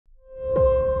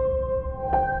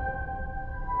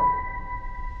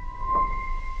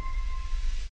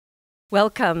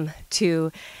Welcome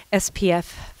to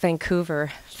SPF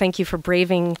Vancouver. Thank you for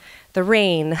braving the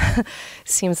rain.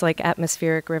 Seems like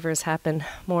atmospheric rivers happen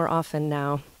more often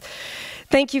now.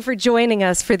 Thank you for joining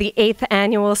us for the 8th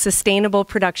Annual Sustainable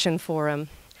Production Forum.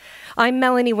 I'm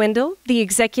Melanie Windle, the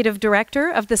Executive Director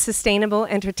of the Sustainable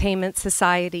Entertainment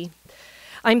Society.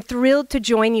 I'm thrilled to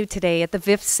join you today at the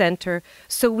Wyss Center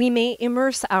so we may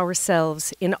immerse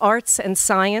ourselves in arts and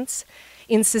science,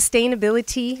 in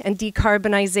sustainability and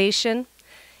decarbonization,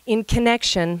 in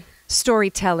connection,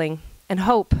 storytelling, and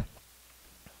hope.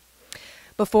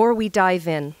 Before we dive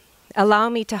in, allow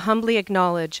me to humbly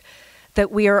acknowledge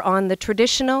that we are on the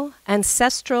traditional,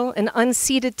 ancestral, and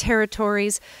unceded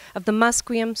territories of the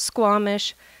Musqueam,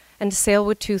 Squamish, and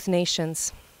Tsleil-Waututh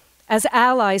nations. As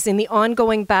allies in the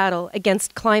ongoing battle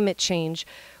against climate change,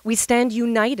 we stand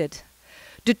united,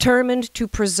 determined to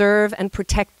preserve and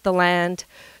protect the land,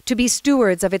 to be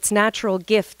stewards of its natural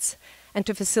gifts, and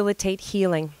to facilitate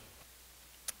healing.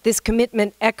 This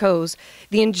commitment echoes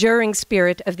the enduring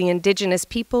spirit of the Indigenous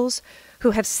peoples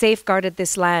who have safeguarded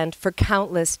this land for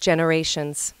countless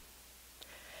generations.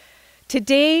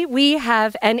 Today, we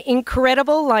have an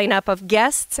incredible lineup of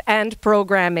guests and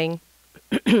programming.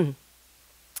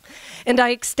 And I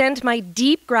extend my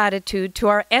deep gratitude to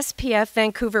our SPF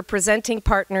Vancouver presenting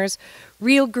partners,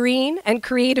 Real Green and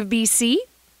Creative BC,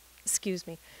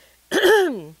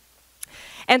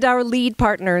 and our lead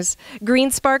partners,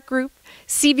 Green Spark Group,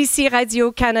 CBC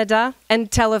Radio Canada, and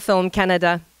Telefilm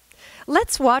Canada.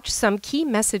 Let's watch some key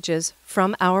messages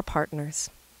from our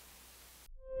partners.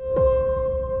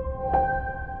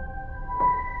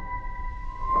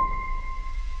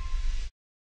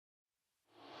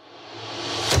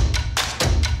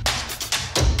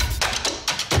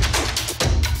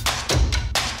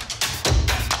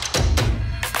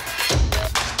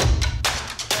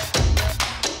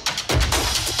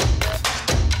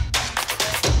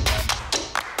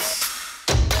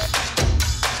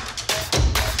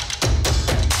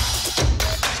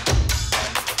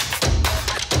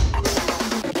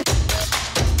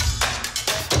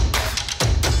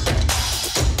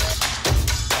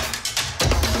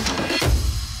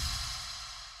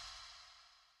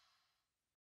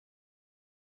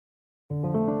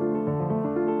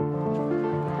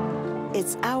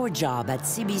 It's our job at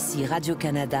CBC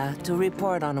Radio-Canada to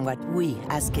report on what we,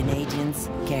 as Canadians,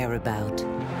 care about.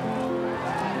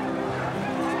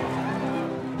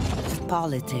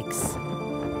 Politics,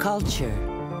 culture,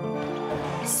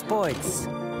 sports,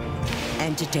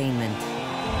 entertainment.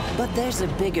 But there's a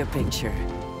bigger picture,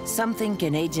 something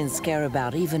Canadians care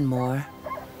about even more: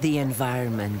 the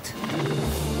environment.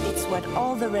 It's what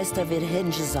all the rest of it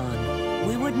hinges on.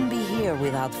 We wouldn't be here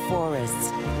without forests,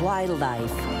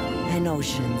 wildlife, and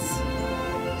oceans.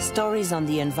 Stories on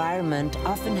the environment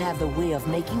often have the way of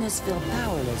making us feel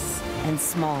powerless and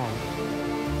small.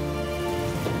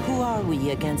 Who are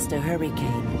we against a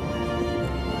hurricane?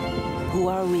 Who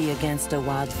are we against a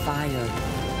wildfire?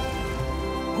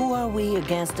 Who are we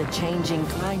against a changing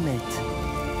climate?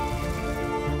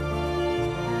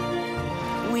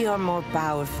 We are more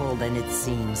powerful than it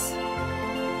seems.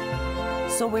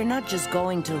 So we're not just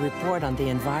going to report on the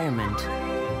environment.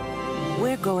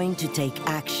 We're going to take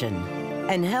action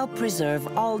and help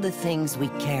preserve all the things we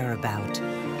care about.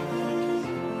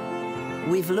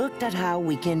 We've looked at how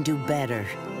we can do better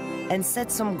and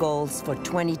set some goals for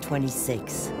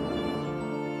 2026.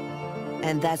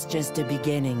 And that's just the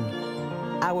beginning.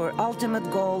 Our ultimate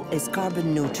goal is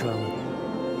carbon neutral.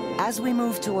 As we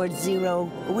move towards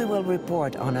zero, we will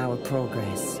report on our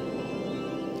progress.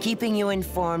 Keeping you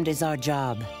informed is our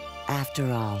job,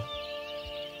 after all.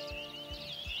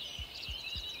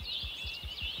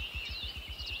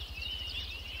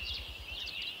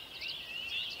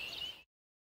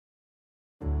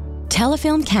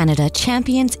 Telefilm Canada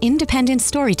champions independent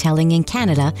storytelling in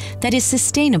Canada that is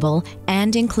sustainable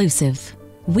and inclusive.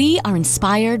 We are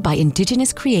inspired by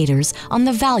Indigenous creators on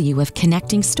the value of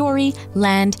connecting story,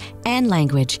 land, and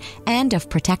language, and of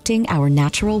protecting our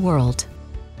natural world.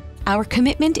 Our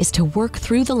commitment is to work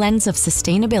through the lens of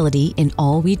sustainability in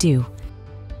all we do.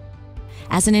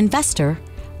 As an investor,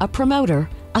 a promoter,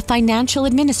 a financial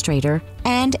administrator,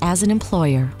 and as an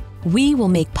employer, we will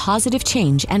make positive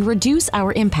change and reduce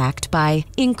our impact by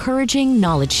encouraging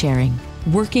knowledge sharing,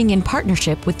 working in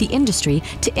partnership with the industry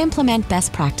to implement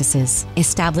best practices,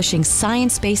 establishing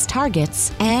science-based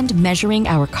targets, and measuring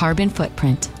our carbon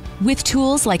footprint. With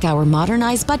tools like our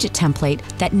modernized budget template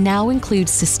that now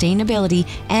includes sustainability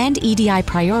and EDI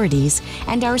priorities,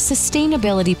 and our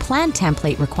sustainability plan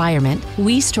template requirement,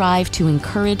 we strive to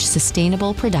encourage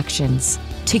sustainable productions.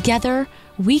 Together,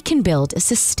 we can build a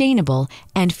sustainable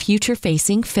and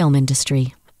future-facing film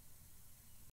industry.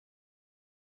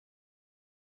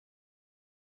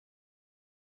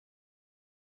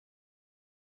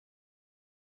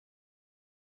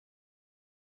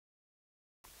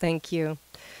 Thank you.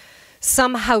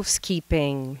 Some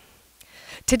housekeeping.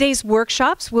 Today's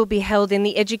workshops will be held in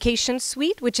the Education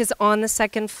Suite, which is on the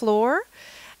second floor.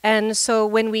 And so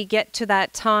when we get to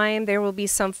that time, there will be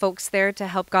some folks there to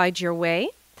help guide your way.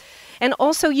 And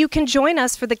also you can join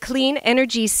us for the Clean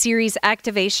Energy Series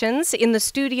activations in the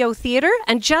Studio Theatre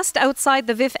and just outside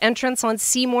the VIF entrance on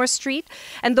Seymour Street.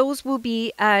 And those will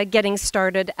be getting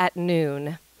started at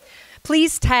noon.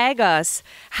 Please tag us,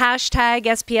 hashtag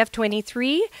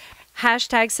SPF23,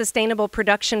 hashtag Sustainable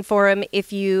Production Forum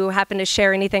if you happen to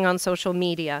share anything on social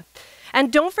media.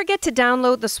 And don't forget to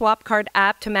download the Swap Card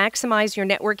app to maximize your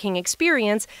networking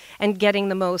experience and getting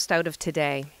the most out of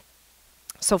today.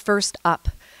 So first up,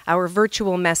 our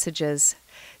virtual messages.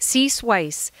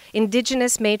 Wyss,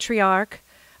 Indigenous Matriarch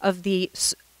of the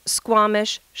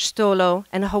Squamish, Stolo,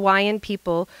 and Hawaiian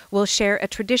people, will share a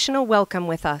traditional welcome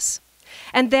with us.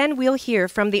 And then we'll hear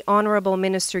from the Honourable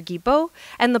Minister Guilbeault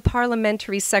and the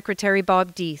Parliamentary Secretary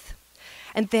Bob Deeth.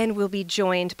 And then we'll be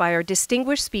joined by our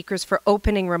distinguished speakers for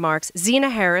opening remarks. Zena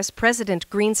Harris, President,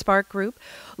 Green Spark Group,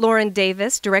 Lauren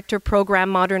Davis, Director, Program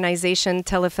Modernization,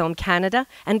 Telefilm Canada,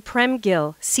 and Prem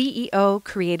Gill, CEO,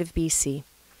 Creative BC.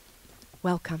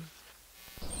 Welcome.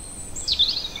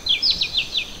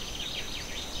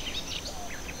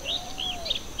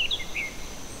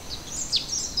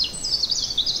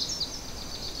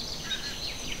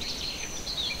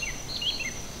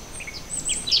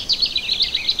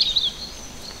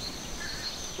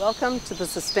 Welcome to the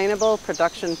Sustainable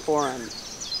Production Forum.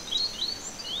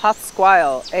 Hath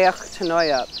squile each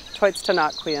tenoyup, toits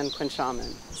tanakquian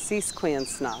quinshaman, cease quian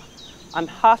sna, an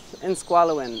hath in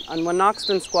squalowin, an wanoxt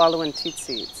in squalowin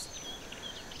teetsies.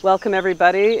 Welcome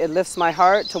everybody. It lifts my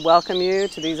heart to welcome you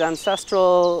to these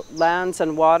ancestral lands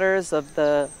and waters of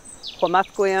the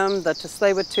Huamatquiam, the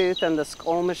Tsleil-Waututh, and the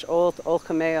Squamish Old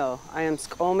Olkameo. I am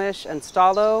Squamish and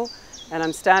Stalo, and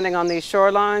I'm standing on these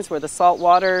shorelines where the salt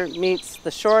water meets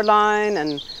the shoreline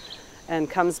and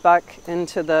comes back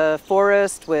into the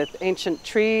forest with ancient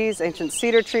trees, ancient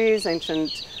cedar trees,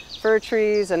 ancient fir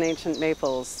trees, and ancient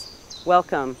maples.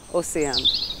 Welcome, Ocean.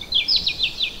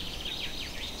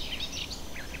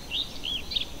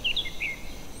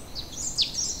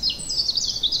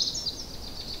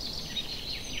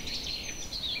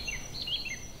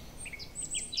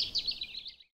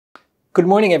 Good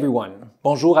morning, everyone.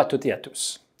 Bonjour à toutes et à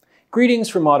tous. Greetings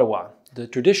from Ottawa, the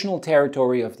traditional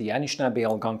territory of the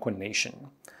Anishinaabe-Algonquin Nation.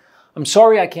 I'm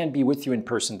sorry I can't be with you in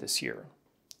person this year.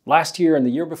 Last year and the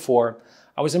year before,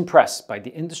 I was impressed by the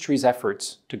industry's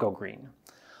efforts to go green.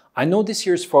 I know this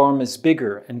year's forum is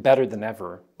bigger and better than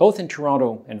ever, both in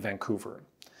Toronto and Vancouver.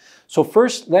 So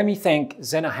first, let me thank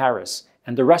Zena Harris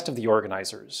and the rest of the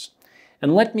organizers.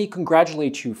 And let me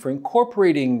congratulate you for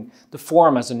incorporating the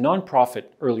forum as a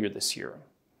non-profit earlier this year.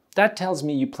 That tells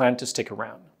me you plan to stick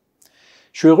around.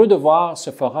 Je suis heureux de voir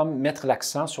ce forum mettre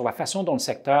l'accent sur la façon dont le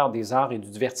secteur des arts et du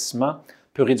divertissement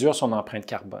peut réduire son empreinte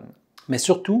carbone. Mais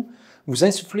surtout, vous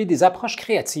insufflez des approches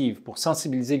créatives pour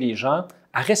sensibiliser les gens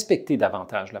à respecter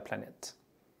davantage la planète.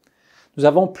 Nous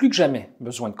avons plus que jamais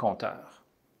besoin de compteurs.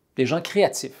 Des gens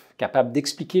créatifs, capables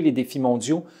d'expliquer les défis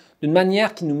mondiaux d'une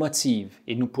manière qui nous motive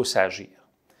et nous pousse à agir.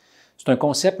 C'est un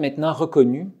concept maintenant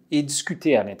reconnu et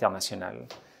discuté à l'international.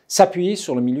 S'appuyer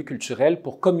sur le milieu culturel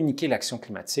pour communiquer l'action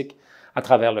climatique à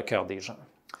travers le cœur des gens.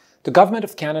 The Government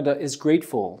of Canada is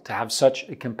grateful to have such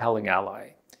a compelling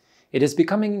ally. It is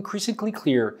becoming increasingly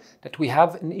clear that we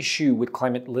have an issue with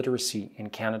climate literacy in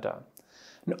Canada.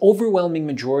 An overwhelming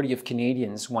majority of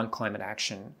Canadians want climate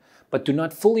action, but do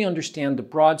not fully understand the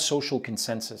broad social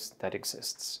consensus that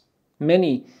exists.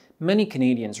 Many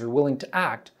Canadians are willing to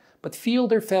act, but feel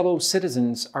their fellow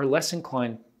citizens are less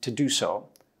inclined to do so.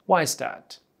 Why is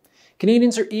that?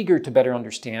 Canadians are eager to better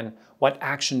understand what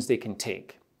actions they can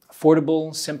take.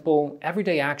 Affordable, simple,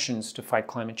 everyday actions to fight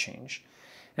climate change.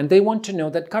 And they want to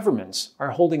know that governments are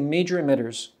holding major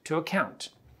emitters to account.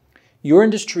 Your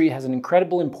industry has an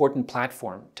incredibly important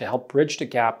platform to help bridge the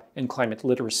gap in climate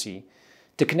literacy,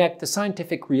 to connect the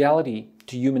scientific reality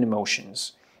to human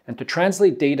emotions, and to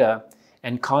translate data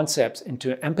and concepts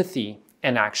into empathy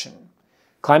and action.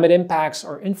 Climate impacts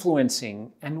are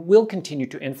influencing and will continue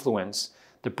to influence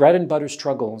the bread and butter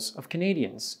struggles of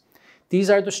Canadians. These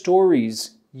are the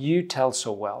stories you tell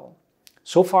so well.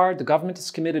 So far, the government has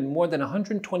committed more than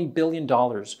 $120 billion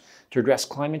to address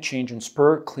climate change and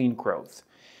spur clean growth.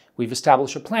 We've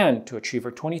established a plan to achieve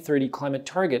our 2030 climate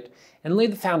target and lay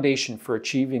the foundation for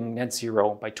achieving net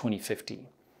zero by 2050.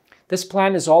 This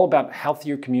plan is all about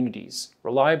healthier communities,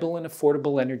 reliable and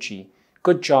affordable energy,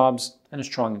 good jobs, and a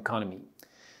strong economy.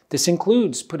 This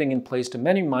includes putting in place the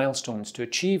many milestones to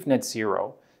achieve net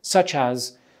zero, such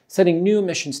as setting new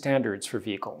emission standards for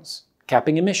vehicles,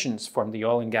 capping emissions from the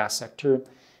oil and gas sector,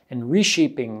 and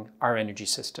reshaping our energy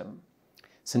system.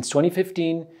 Since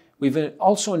 2015, we've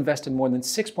also invested more than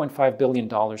 $6.5 billion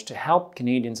to help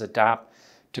Canadians adapt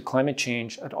to climate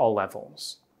change at all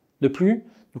levels. De plus,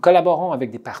 nous collaborons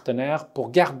avec des partenaires pour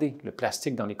garder le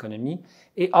plastique dans l'économie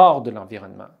et hors de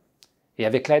l'environnement, et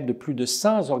avec l'aide de plus de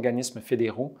 100 organismes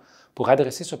fédéraux pour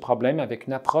adresser ce problème avec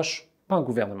une approche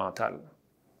pan-gouvernementale.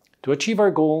 To achieve our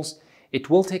goals, it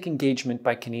will take engagement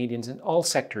by Canadians in all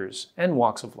sectors and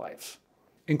walks of life,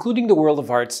 including the world of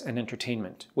arts and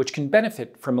entertainment, which can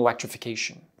benefit from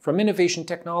electrification, from innovation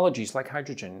technologies like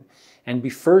hydrogen, and be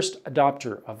first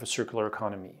adopter of a circular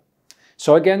economy.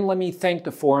 So again, let me thank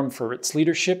the Forum for its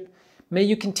leadership. May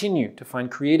you continue to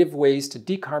find creative ways to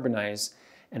decarbonize,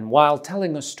 and while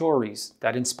telling us stories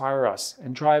that inspire us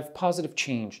and drive positive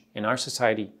change in our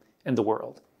society and the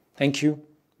world. Thank you.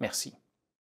 Merci.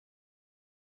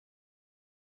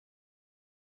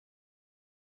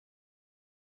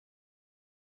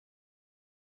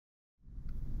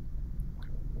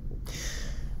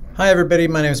 Hi everybody,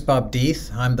 my name is Bob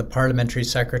Deeth. I'm the Parliamentary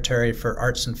Secretary for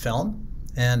Arts and Film,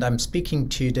 and I'm speaking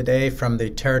to you today from the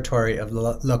territory of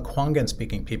the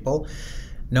Lekwungen-speaking people,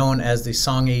 known as the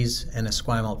Songhees and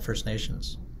Esquimalt First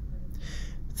Nations.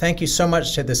 Thank you so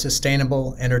much to the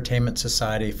Sustainable Entertainment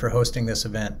Society for hosting this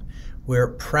event.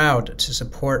 We're proud to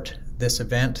support this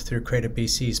event through Creative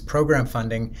BC's program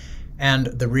funding and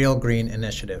the Real Green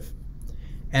Initiative.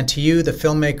 And to you, the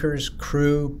filmmakers,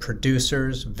 crew,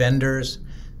 producers, vendors,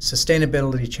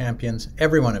 sustainability champions,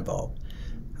 everyone involved,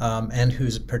 and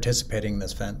who's participating in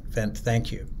this event,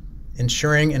 thank you.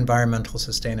 Ensuring environmental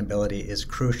sustainability is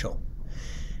crucial.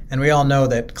 And we all know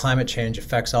that climate change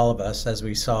affects all of us, as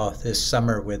we saw this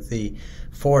summer with the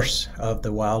force of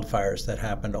the wildfires that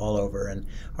happened all over. And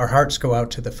our hearts go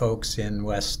out to the folks in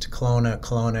West Kelowna,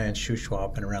 and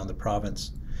Shuswap, and around the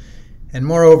province. And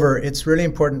moreover, it's really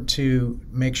important to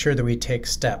make sure that we take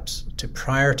steps to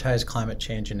prioritize climate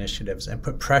change initiatives and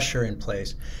put pressure in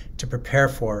place to prepare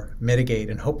for, mitigate,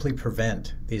 and hopefully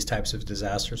prevent these types of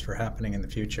disasters from happening in the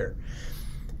future.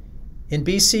 In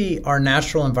BC, our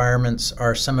natural environments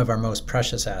are some of our most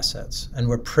precious assets, and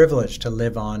we're privileged to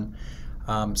live on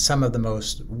some of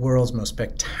the world's most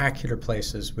spectacular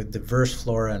places with diverse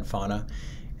flora and fauna,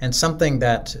 and something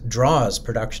that draws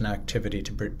production activity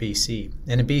to BC.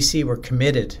 And in BC, we're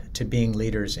committed to being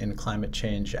leaders in climate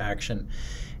change action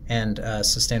and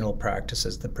sustainable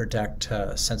practices that protect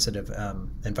sensitive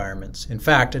environments. In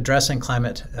fact, addressing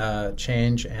climate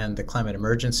change and the climate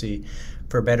emergency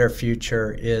for a better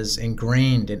future is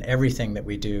ingrained in everything that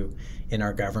we do in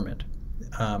our government.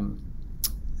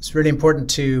 It's really important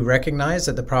to recognize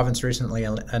that the province recently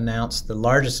announced the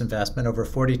largest investment, over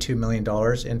 $42 million,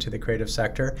 into the creative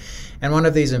sector. And one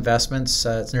of these investments,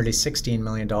 it's nearly $16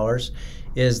 million,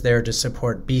 is there to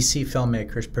support BC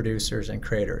filmmakers, producers, and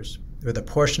creators, with a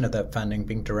portion of that funding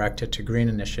being directed to green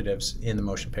initiatives in the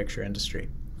motion picture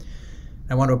industry.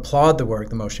 I want to applaud the work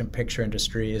the motion picture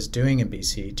industry is doing in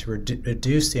BC to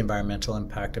reduce the environmental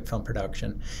impact of film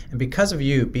production. And because of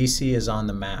you, BC is on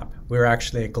the map. We're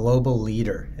actually a global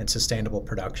leader in sustainable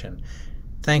production.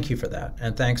 Thank you for that,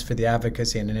 and thanks for the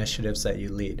advocacy and initiatives that you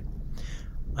lead.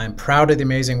 I'm proud of the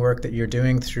amazing work that you're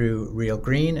doing through Real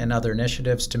Green and other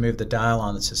initiatives to move the dial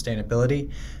on sustainability.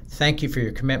 Thank you for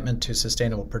your commitment to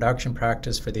sustainable production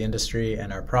practice for the industry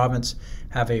and our province.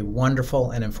 Have a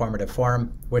wonderful and informative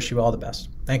forum. Wish you all the best.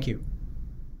 Thank you.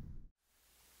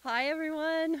 Hi,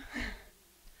 everyone.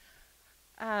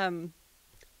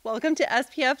 Welcome to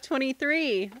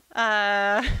SPF23.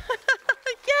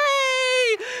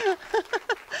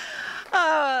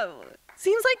 Yay!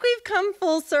 Seems like we've come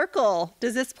full circle.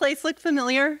 Does this place look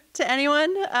familiar to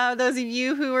anyone? Those of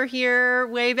you who were here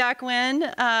way back when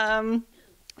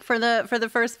for the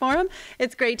first forum,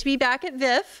 it's great to be back at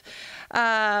VIF,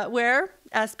 where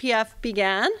SPF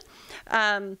began.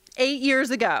 8 years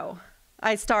ago,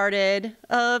 I started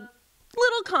a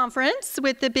little conference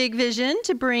with the big vision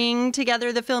to bring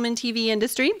together the film and TV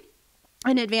industry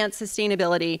and advance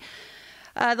sustainability.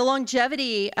 The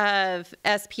longevity of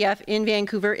SPF in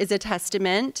Vancouver is a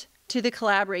testament to the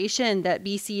collaboration that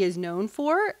BC is known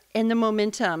for and the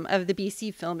momentum of the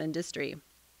BC film industry.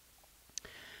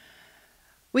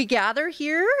 We gather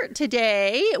here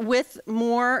today with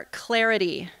more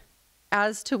clarity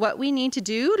as to what we need to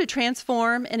do to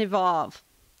transform and evolve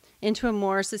into a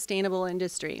more sustainable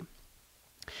industry.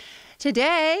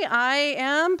 Today, I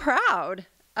am proud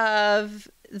of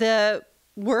the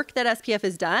work that SPF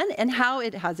has done and how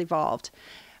it has evolved.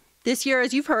 This year,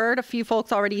 as you've heard a few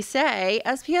folks already say,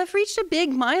 SPF reached a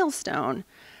big milestone.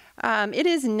 It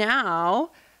is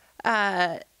now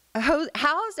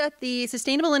housed at the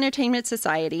Sustainable Entertainment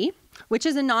Society, which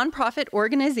is a nonprofit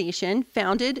organization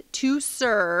founded to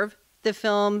serve the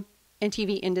film and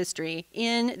TV industry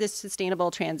in this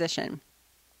sustainable transition.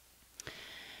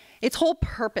 Its whole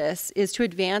purpose is to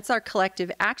advance our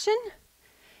collective action,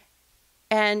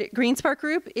 and GreenSpark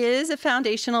Group is a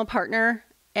foundational partner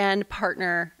and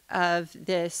partner of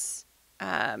this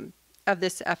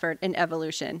effort and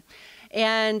evolution.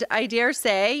 And I dare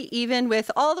say, even with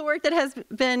all the work that has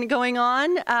been going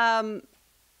on,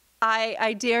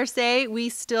 I dare say we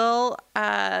still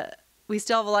have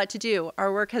a lot to do.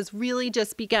 Our work has really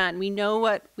just begun. We know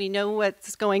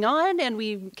what's going on, and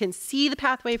we can see the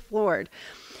pathway forward.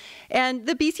 And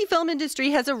the BC film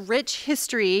industry has a rich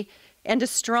history and a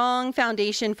strong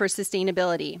foundation for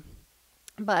sustainability.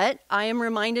 But I am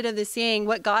reminded of the saying,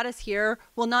 what got us here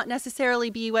will not necessarily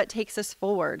be what takes us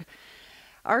forward.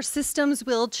 Our systems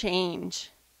will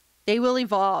change. They will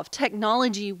evolve.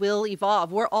 Technology will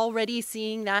evolve. We're already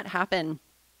seeing that happen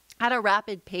at a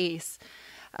rapid pace.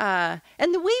 And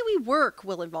the way we work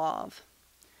will evolve.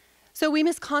 So we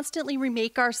must constantly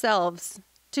remake ourselves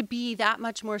to be that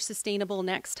much more sustainable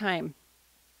next time.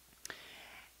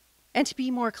 And to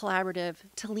be more collaborative,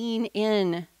 to lean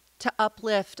in, to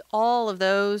uplift all of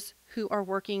those who are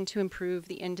working to improve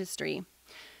the industry.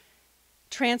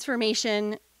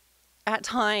 Transformation at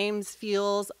times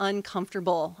feels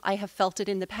uncomfortable. I have felt it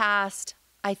in the past.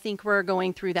 I think we're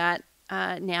going through that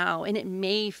now, and it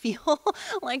may feel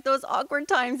like those awkward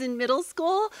times in middle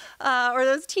school or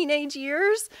those teenage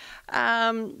years,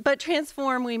 but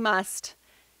transform we must.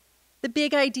 The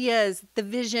big ideas, the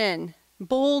vision,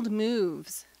 bold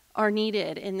moves are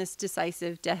needed in this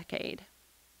decisive decade.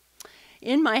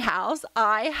 In my house,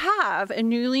 I have a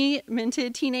newly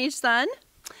minted teenage son,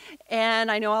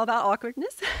 and I know all about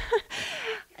awkwardness.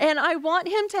 And I want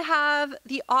him to have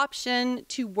the option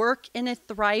to work in a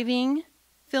thriving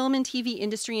film and TV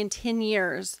industry in 10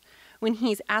 years when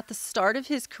he's at the start of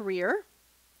his career,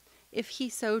 if he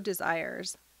so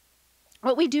desires.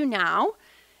 What we do now,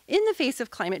 in the face of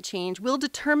climate change, will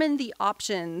determine the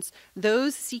options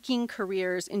those seeking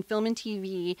careers in film and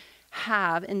TV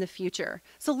have in the future.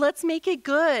 So let's make it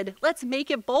good. Let's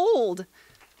make it bold.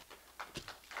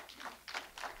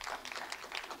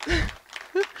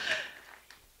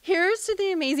 Here's to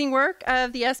the amazing work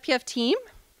of the SPF team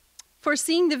for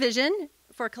seeing the vision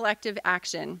for collective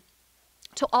action.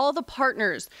 To all the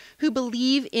partners who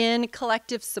believe in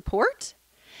collective support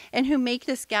and who make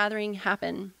this gathering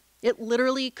happen. It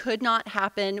literally could not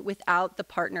happen without the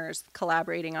partners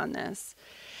collaborating on this.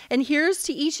 And here's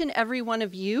to each and every one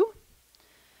of you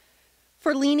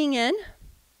for leaning in,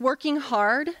 working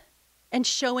hard, and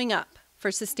showing up for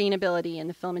sustainability in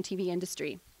the film and TV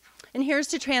industry. And here's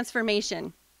to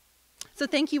transformation. So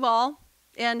thank you all,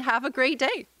 and have a great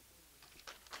day.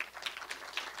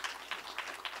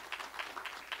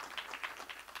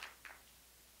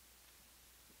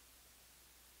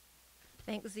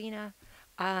 Thanks, Zena.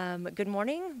 Good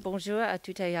morning. Bonjour à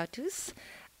toutes et à tous.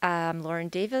 I'm Lauren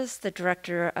Davis, the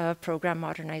Director of Program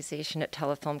Modernization at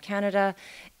Telefilm Canada.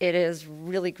 It is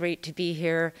really great to be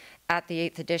here at the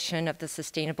 8th edition of the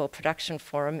Sustainable Production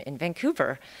Forum in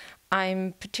Vancouver.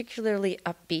 I'm particularly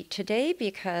upbeat today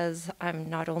because I'm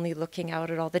not only looking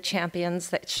out at all the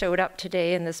champions that showed up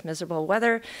today in this miserable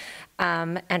weather,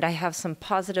 and I have some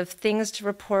positive things to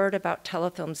report about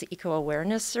Telefilm's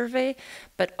eco-awareness survey,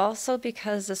 but also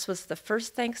because this was the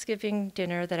first Thanksgiving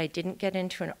dinner that I didn't get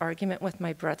into an argument with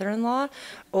my brother-in-law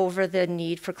over the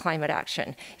need for climate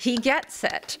action. He gets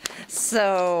it.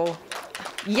 So,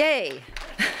 yay.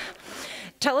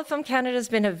 Telefilm Canada has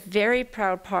been a very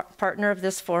proud partner of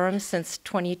this forum since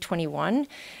 2021,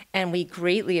 and we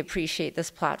greatly appreciate this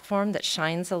platform that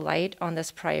shines a light on this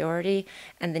priority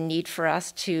and the need for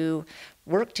us to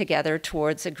work together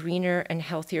towards a greener and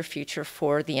healthier future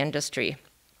for the industry.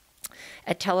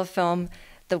 At Telefilm,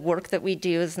 the work that we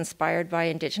do is inspired by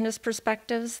Indigenous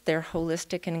perspectives, their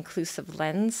holistic and inclusive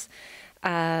lens,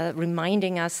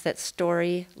 reminding us that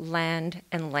story, land,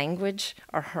 and language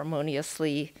are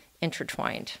harmoniously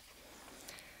intertwined.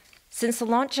 Since the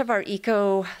launch of our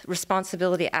Eco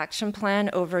Responsibility Action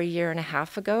Plan over a year and a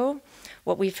half ago,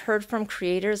 what we've heard from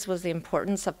creators was the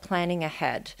importance of planning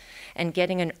ahead and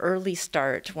getting an early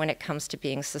start when it comes to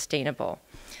being sustainable.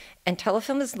 And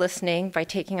Telefilm is listening by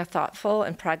taking a thoughtful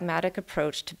and pragmatic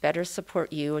approach to better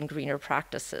support you in greener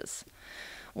practices.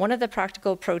 One of the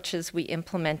practical approaches we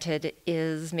implemented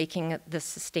is making the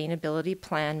sustainability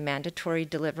plan mandatory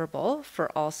deliverable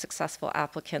for all successful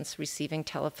applicants receiving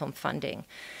Telefilm funding.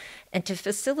 And to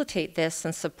facilitate this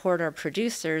and support our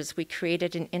producers, we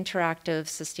created an interactive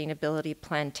sustainability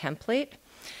plan template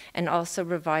and also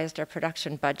revised our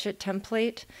production budget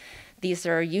template. These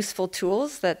are useful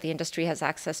tools that the industry has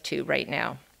access to right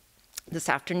now. This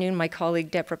afternoon, my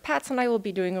colleague Deborah Patz and I will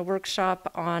be doing a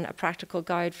workshop on a practical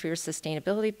guide for your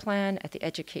sustainability plan at the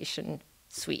Education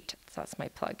Suite. So that's my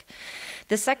plug.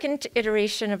 The second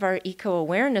iteration of our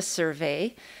eco-awareness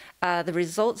survey, the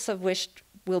results of which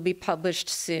will be published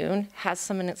soon, has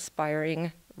some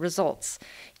inspiring results.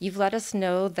 You've let us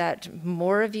know that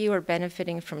more of you are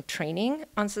benefiting from training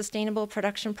on sustainable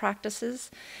production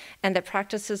practices, and that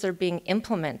practices are being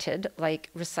implemented, like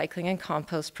recycling and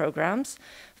compost programs,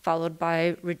 followed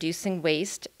by reducing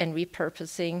waste and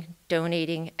repurposing,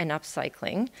 donating, and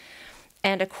upcycling.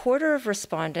 And a quarter of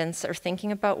respondents are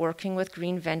thinking about working with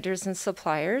green vendors and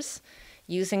suppliers,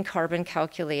 using carbon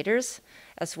calculators,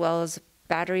 as well as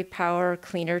battery power,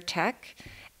 cleaner tech,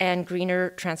 and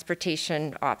greener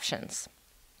transportation options.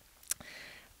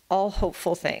 All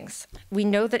hopeful things. We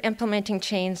know that implementing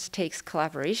change takes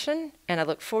collaboration, and I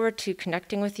look forward to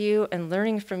connecting with you and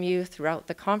learning from you throughout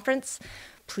the conference.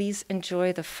 Please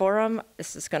enjoy the forum.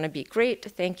 This is going to be great.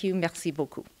 Thank you. Merci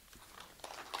beaucoup.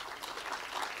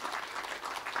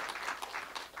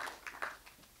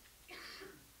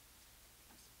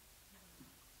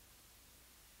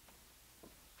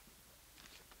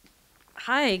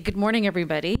 Hi, good morning,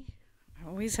 everybody. I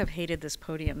always have hated this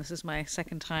podium. This is my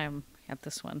second time at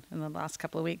this one in the last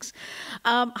couple of weeks.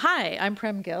 Hi, I'm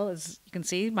Prem Gill. As you can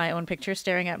see, my own picture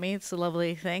staring at me. It's a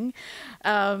lovely thing.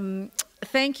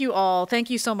 Thank you all. Thank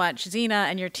you so much, Zena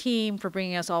and your team, for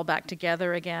bringing us all back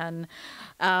together again.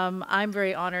 I'm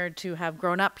very honored to have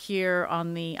grown up here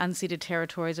on the unceded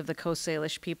territories of the Coast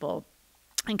Salish people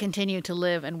and continue to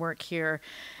live and work here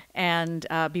and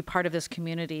be part of this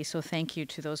community. So thank you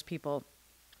to those people.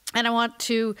 And I want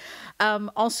to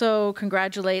also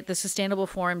congratulate the Sustainable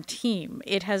Forum team.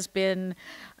 It has been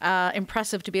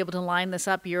impressive to be able to line this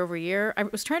up year over year. I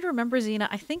was trying to remember, Zena,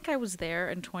 I think I was there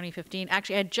in 2015.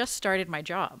 Actually, I had just started my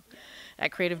job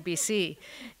at Creative BC,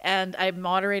 and I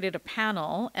moderated a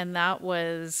panel, and that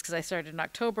was, because I started in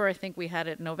October, I think we had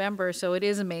it in November, so it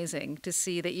is amazing to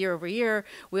see that year over year,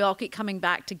 we all keep coming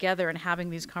back together and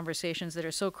having these conversations that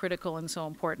are so critical and so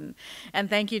important. And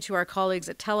thank you to our colleagues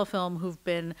at Telefilm who've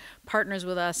been partners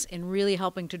with us in really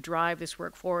helping to drive this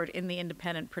work forward in the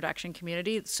independent production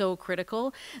community. It's so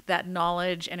critical, that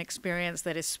knowledge and experience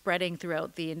that is spreading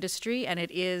throughout the industry, and it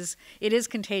is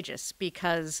contagious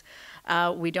because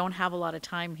we don't have a lot of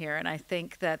time here, and I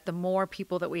think that the more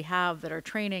people that we have that are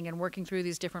training and working through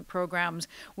these different programs,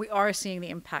 we are seeing the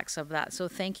impacts of that. So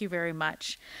thank you very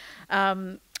much.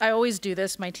 I always do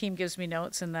this. My team gives me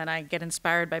notes, and then I get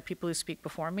inspired by people who speak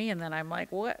before me, and then I'm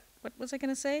like, what was I going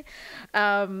to say?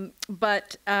 Thank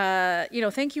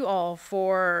you all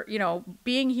for,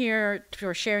 being here,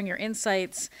 for sharing your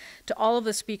insights. To all of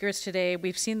the speakers today,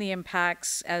 we've seen the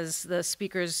impacts as the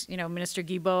speakers, Minister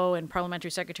Guilbeault and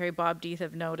Parliamentary Secretary Bob Deeth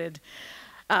have noted.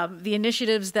 The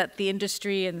initiatives that the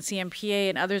industry and CMPA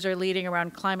and others are leading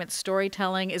around climate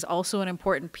storytelling is also an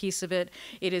important piece of it.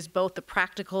 It is both the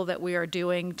practical that we are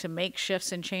doing to make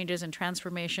shifts and changes and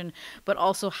transformation, but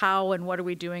also how and what are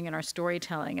we doing in our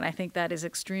storytelling. And I think that is an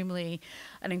extremely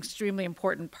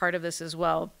important part of this as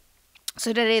well.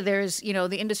 So today there's,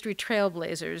 the industry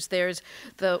trailblazers. There's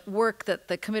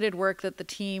the committed work that the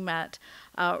team at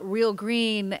Real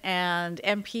Green and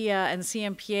MPA and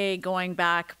CMPA going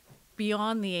back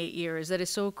beyond the 8 years that is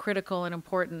so critical and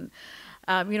important.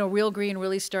 Real Green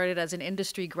really started as an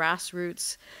industry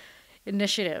grassroots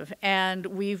initiative, and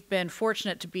we've been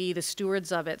fortunate to be the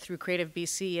stewards of it through Creative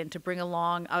BC and to bring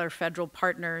along other federal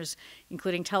partners,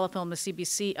 including Telefilm, the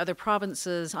CBC, other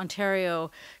provinces,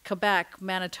 Ontario, Quebec,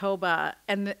 Manitoba,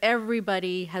 and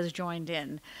everybody has joined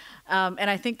in. And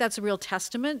I think that's a real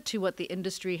testament to what the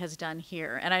industry has done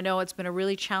here. And I know it's been a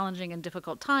really challenging and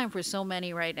difficult time for so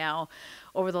many right now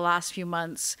over the last few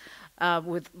months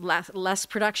with less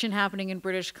production happening in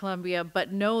British Columbia,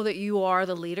 but know that you are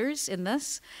the leaders in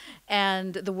this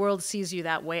and the world sees you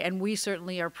that way. And we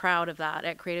certainly are proud of that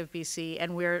at Creative BC.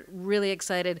 And we're really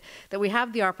excited that we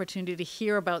have the opportunity to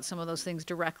hear about some of those things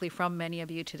directly from many of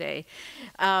you today.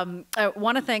 I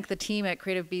want to thank the team at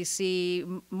Creative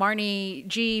BC.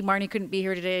 Marnie couldn't be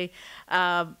here today.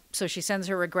 So she sends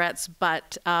her regrets,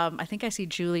 but I think I see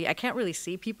Julie. I can't really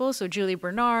see people, so Julie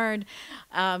Bernard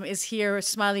is here.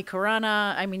 Smiley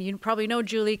Korana. I mean, you probably know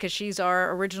Julie because she's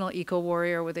our original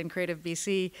eco-warrior within Creative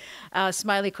BC.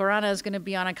 Smiley Korana is going to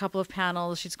be on a couple of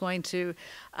panels. She's going to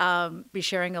be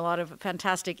sharing a lot of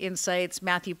fantastic insights.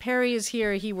 Matthew Perry is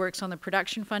here. He works on the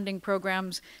production funding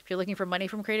programs. If you're looking for money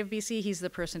from Creative BC, he's the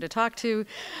person to talk to.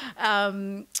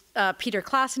 Peter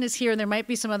Klassen is here, and there might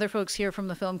be some other folks here from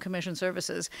the Film Commission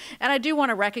Services. And I do want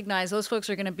to recognize those folks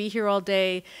are going to be here all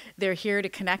day. They're here to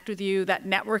connect with you. That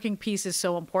networking piece is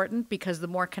so important, because the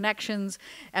more connections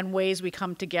and ways we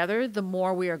come together, the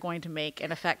more we are going to make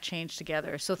and affect change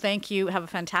together. So thank you. Have a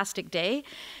fantastic day.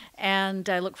 And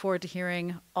I look forward to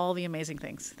hearing all the amazing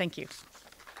things. Thank you.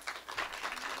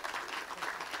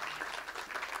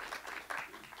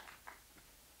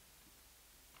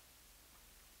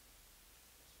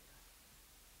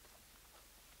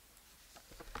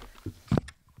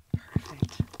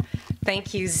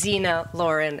 Thank you, Zena,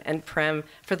 Lauren, and Prem,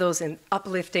 for those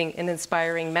uplifting and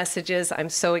inspiring messages. I'm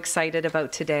so excited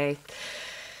about today.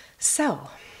 So,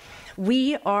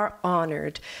 we are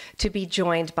honored to be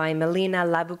joined by Melina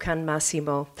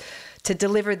Laboucan-Massimo to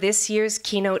deliver this year's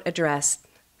keynote address,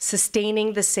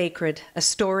 Sustaining the Sacred, a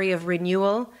Story of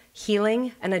Renewal,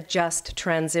 Healing, and a Just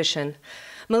Transition.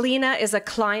 Melina is a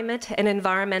climate and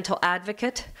environmental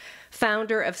advocate,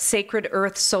 founder of Sacred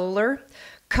Earth Solar,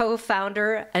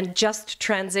 co-founder and Just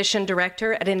Transition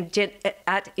Director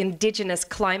at Indigenous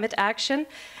Climate Action,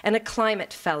 and a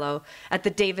climate fellow at the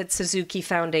David Suzuki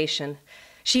Foundation.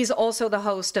 She's also the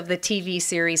host of the TV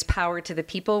series Power to the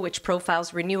People, which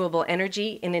profiles renewable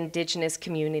energy in Indigenous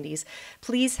communities.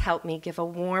 Please help me give a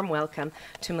warm welcome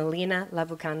to Melina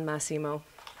Laboucan-Massimo.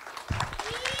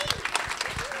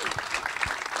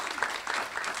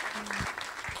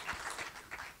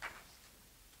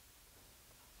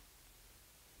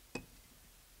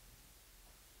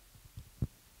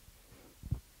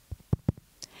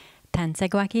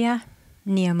 Tansegwakia,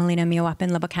 Nia Melina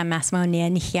Miawapin Laboucan-Massimo, Nia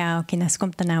Nihiao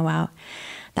Kinaskumtanawao.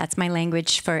 That's my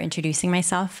language for introducing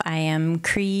myself. I am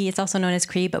Cree, it's also known as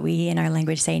Cree, but we in our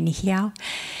language say Nihiao.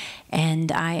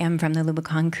 And I am from the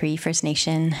Laboucan Cree First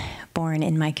Nation, born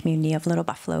in my community of Little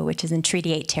Buffalo, which is in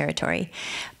Treaty 8 territory.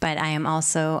 But I am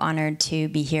also honored to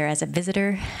be here as a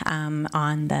visitor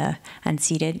on the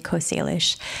unceded Coast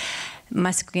Salish,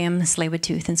 Musqueam,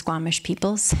 Tsleil-Waututh, and Squamish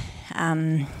peoples.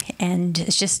 And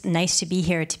it's just nice to be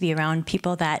here, to be around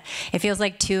people that, it feels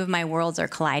like two of my worlds are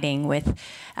colliding with.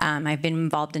 I've been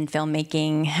involved in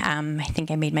filmmaking. I think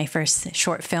I made my first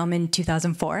short film in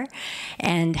 2004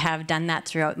 and have done that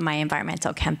throughout my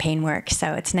environmental campaign work.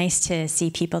 So it's nice to see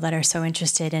people that are so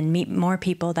interested and meet more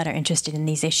people that are interested in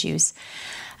these issues.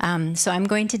 So I'm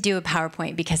going to do a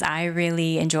PowerPoint because I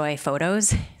really enjoy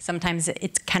photos. Sometimes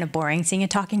it's kind of boring seeing a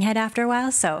talking head after a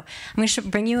while, so I'm going to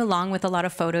bring you along with a lot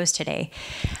of photos today.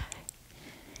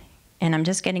 And I'm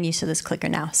just getting used to this clicker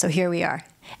now, so here we are.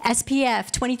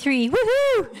 SPF23,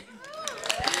 woohoo!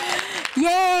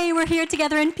 Yay, we're here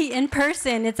together in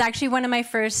person. It's actually one of my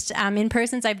first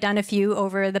in-persons. I've done a few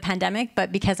over the pandemic,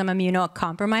 but because I'm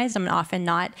immunocompromised, I'm often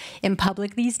not in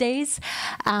public these days.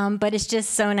 But it's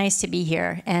just so nice to be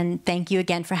here, and thank you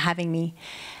again for having me.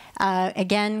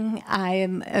 Again,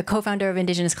 I'm a co-founder of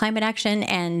Indigenous Climate Action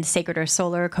and Sacred Earth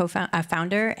Solar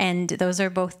founder, and those are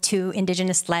both two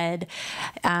Indigenous-led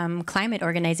climate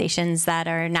organizations that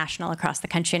are national across the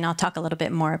country, and I'll talk a little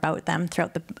bit more about them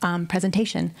throughout the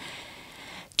presentation.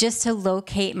 Just to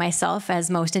locate myself, as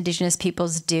most Indigenous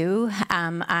peoples do,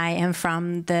 I am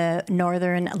from the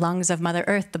northern lungs of Mother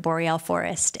Earth, the boreal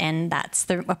forest, and that's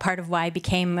a part of why I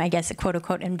became, I guess, a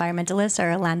quote-unquote environmentalist or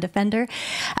a land defender.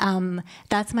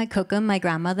 That's my kukum, my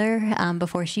grandmother,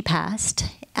 before she passed.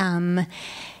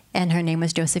 And her name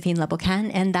was Josephine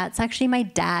Laboucan, and that's actually my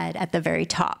dad at the very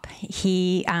top.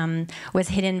 He was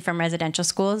hidden from residential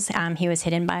schools. He was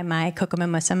hidden by my kukum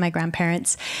and musa, my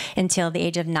grandparents, until the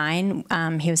age of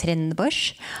 9. He was hidden in the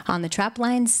bush on the trap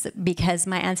lines because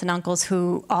my aunts and uncles,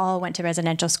 who all went to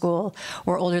residential school,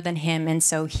 were older than him, and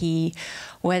so he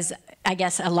was, I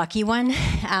guess, a lucky one,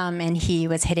 and he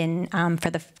was hidden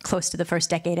for close to the first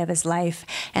decade of his life,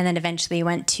 and then eventually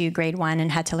went to grade 1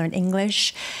 and had to learn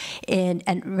English in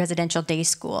a residential day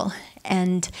school.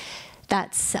 And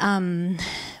that's my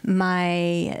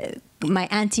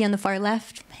auntie on the far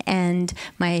left, and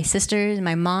my sisters,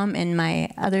 my mom, and my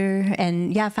other,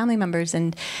 and yeah, family members.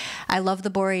 And I love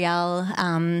the Boreal,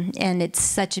 and it's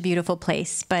such a beautiful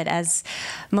place. But as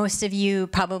most of you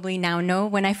probably now know,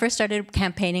 when I first started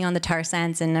campaigning on the tar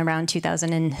sands in around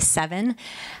 2007,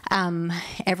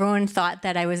 everyone thought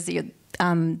that I was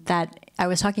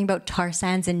talking about tar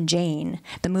sands and Jane,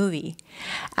 the movie.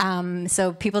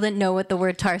 So people didn't know what the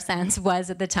word tar sands was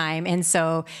at the time. And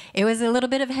so it was a little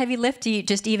bit of a heavy lift to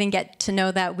just even get to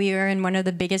know that we are in one of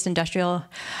the biggest industrial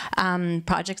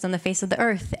projects on the face of the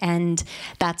earth. And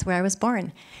that's where I was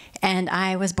born. And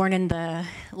I was born in the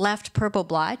left purple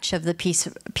blotch of the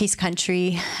Peace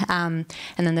Country. And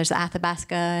then there's the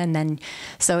Athabasca. And then,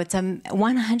 so it's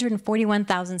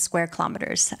 141,000 square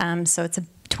kilometers. So it's a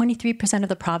 23% of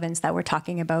the province that we're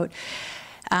talking about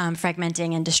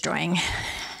fragmenting and destroying.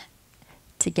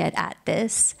 To get at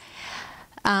this,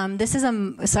 this is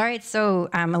sorry, it's so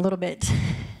a little bit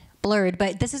blurred,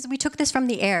 but this is, we took this from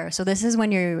the air. So this is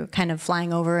when you're kind of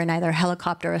flying over in either a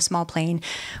helicopter or a small plane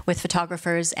with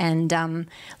photographers, and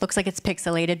looks like it's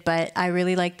pixelated, but I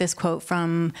really like this quote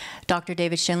from Dr.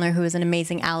 David Schindler, who is an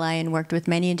amazing ally and worked with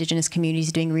many Indigenous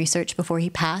communities doing research before he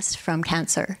passed from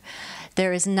cancer.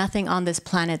 There is nothing on this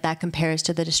planet that compares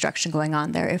to the destruction going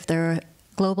on there. If there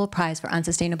global prize for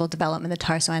unsustainable development, the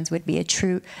tar sands would be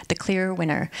the clear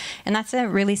winner. And that's a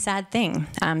really sad thing,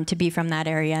 to be from that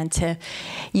area and to,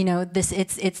 you know, this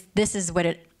is what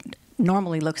it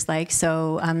normally looks like.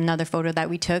 So another photo that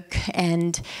we took,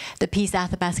 and the Peace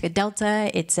Athabasca Delta,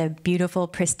 it's a beautiful,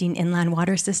 pristine inland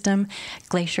water system,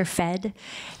 glacier fed,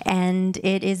 and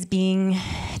it is being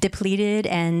depleted,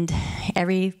 and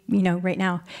right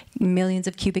now, millions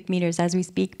of cubic meters as we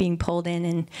speak being pulled in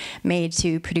and made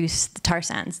to produce the tar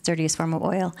sands, dirtiest form of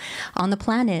oil on the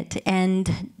planet.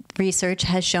 And research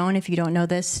has shown, if you don't know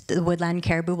this, the woodland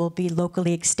caribou will be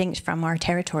locally extinct from our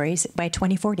territories by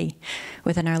 2040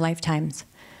 within our lifetimes.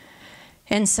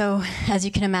 And so, as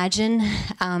you can imagine,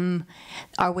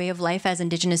 our way of life as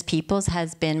Indigenous peoples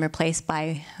has been replaced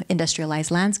by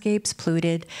industrialized landscapes,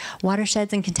 polluted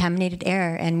watersheds, and contaminated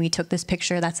air. And we took this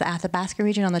picture, that's the Athabasca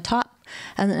region on the top,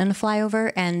 and the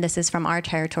flyover, and this is from our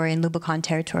territory in Laboucan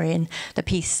territory, and the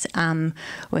piece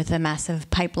with a massive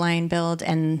pipeline build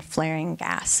and flaring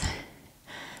gas.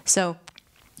 So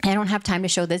I don't have time to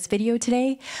show this video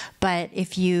today, but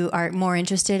if you are more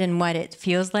interested in what it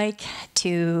feels like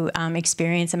to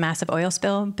experience a massive oil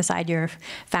spill beside your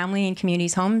family and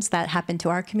community's homes, that happened to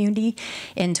our community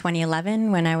in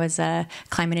 2011 when I was a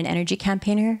climate and energy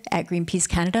campaigner at Greenpeace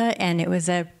Canada, and it was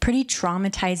a pretty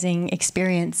traumatizing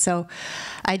experience. So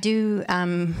I do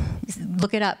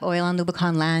look it up, oil on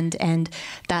Laboucan land, and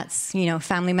that's, you know,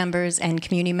 family members and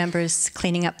community members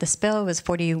cleaning up the spill. It was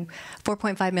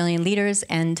 4.5 million liters,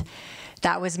 and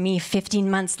that was me 15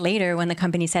 months later when the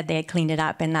company said they had cleaned it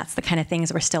up, and that's the kind of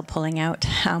things we're still pulling out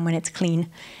when it's clean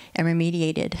and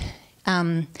remediated.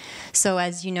 So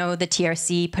as you know, the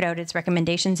TRC put out its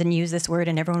recommendations and used this word,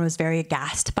 and everyone was very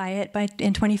aghast by it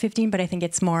in 2015, but I think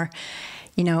it's more,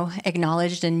 you know,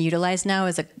 acknowledged and utilized now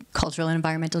as a cultural and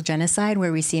environmental genocide,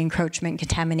 where we see encroachment,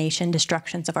 contamination,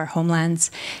 destructions of our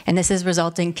homelands, and this is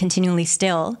resulting continually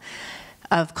still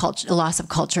of loss of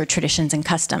culture, traditions, and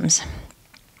customs.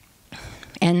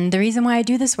 And the reason why I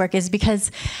do this work is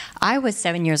because I was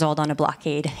 7 years old on a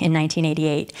blockade in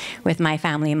 1988 with my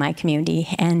family and my community.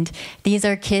 And these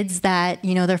are kids that,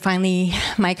 you know, they're finally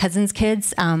my cousin's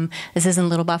kids. This is in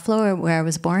Little Buffalo, where I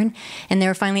was born. And they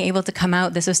were finally able to come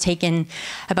out. This was taken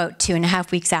about 2.5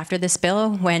 weeks after the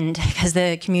spill, because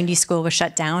the community school was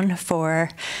shut down for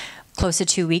close to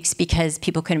 2 weeks because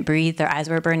people couldn't breathe, their eyes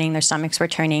were burning, their stomachs were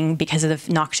turning because of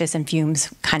the noxious and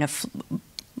fumes kind of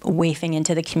wafting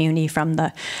into the community from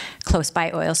the close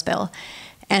by oil spill.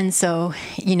 And so,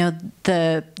 you know,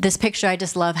 this picture, I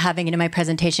just love having it in my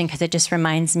presentation because it just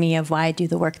reminds me of why I do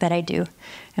the work that I do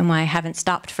and why I haven't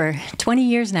stopped for 20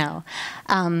 years now.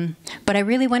 But I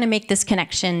really want to make this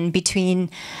connection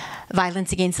between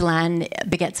violence against the land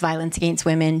begets violence against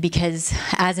women, because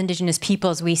as Indigenous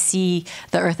peoples, we see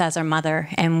the earth as our mother,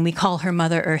 and we call her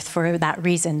Mother Earth for that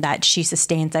reason, that she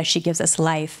sustains us, she gives us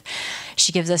life.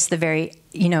 She gives us the very,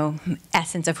 you know,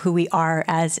 essence of who we are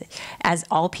as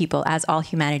all people, as all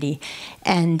humanity.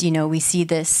 And, you know, we see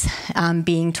this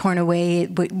being torn away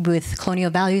with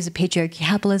colonial values of patriarchy,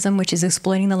 capitalism, which is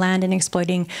exploiting the land and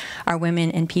exploiting our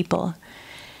women and people.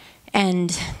 And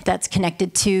that's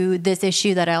connected to this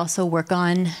issue that I also work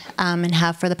on and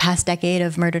have for the past decade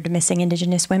of murdered and missing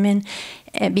Indigenous women,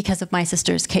 because of my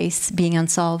sister's case being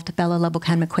unsolved, Bella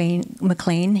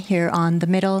Laboucan-McLean, here on the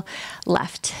middle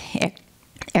left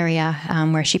area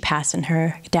where she passed, and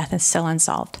her death is still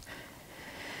unsolved.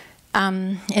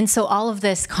 And so all of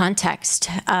this context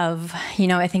of, you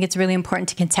know, I think it's really important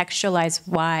to contextualize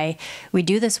why we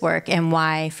do this work, and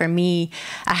why, for me,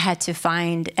 I had to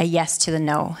find a yes to the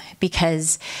no.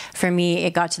 Because for me,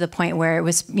 it got to the point where it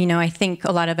was, you know, I think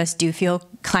a lot of us do feel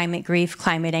climate grief,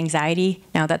 climate anxiety,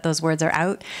 now that those words are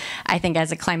out. I think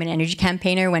as a climate energy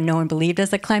campaigner, when no one believed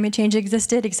us that climate change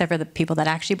existed, except for the people that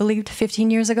actually believed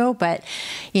 15 years ago, but,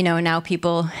 you know, now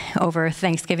people, over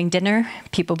Thanksgiving dinner,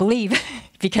 people believe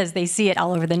because they see it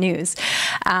all over the news.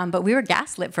 But we were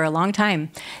gaslit for a long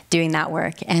time doing that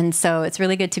work. And so it's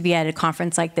really good to be at a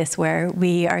conference like this where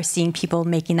we are seeing people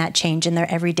making that change in their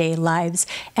everyday lives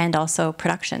and also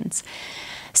productions.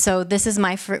 So this is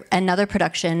another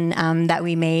production that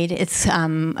we made. It's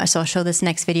so I'll show this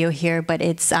next video here, but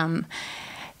it's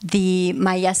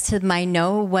my yes to my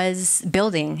no was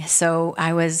building. So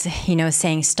I was,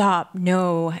 saying stop,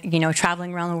 no,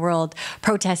 traveling around the world,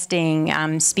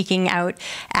 protesting, speaking out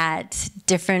at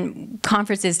different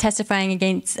conferences, testifying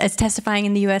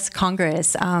in the U.S.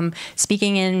 Congress,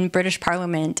 speaking in British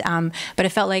Parliament. But it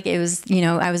felt like it was,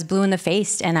 I was blue in the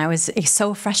face, and I was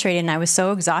so frustrated, and I was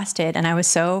so exhausted, and I was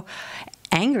so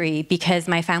angry because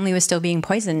my family was still being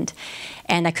poisoned,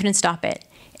 and I couldn't stop it.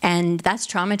 And that's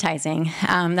traumatizing.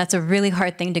 That's a really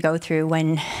hard thing to go through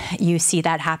when you see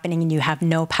that happening and you have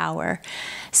no power.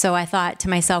 So I thought to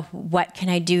myself, what can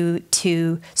I do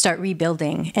to start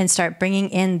rebuilding and start bringing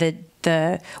in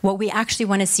what we actually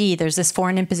want to see? There's this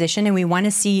foreign imposition, and we want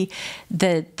to see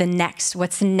what's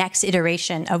the next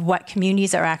iteration of what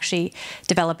communities are actually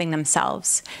developing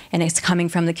themselves. And it's coming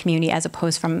from the community as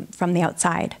opposed from the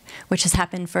outside, which has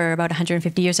happened for about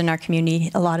 150 years in our community.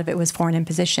 A lot of it was foreign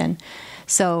imposition.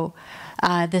 So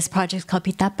this project is called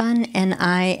Pitapan, and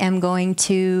I am going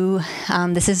to,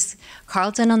 this is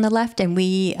Carlton on the left, and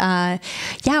we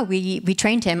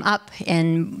trained him up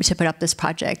to put up this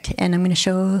project. And I'm going to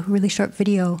show a really short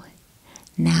video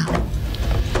now.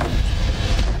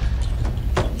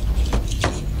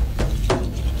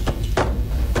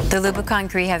 The Laboucan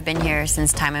Cree have been here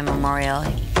since time immemorial.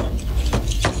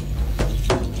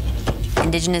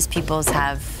 Indigenous peoples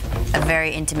have a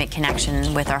very intimate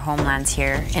connection with our homelands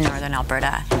here in northern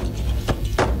Alberta.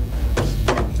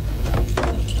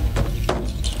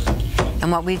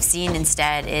 And what we've seen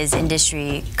instead is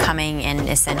industry coming and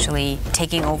essentially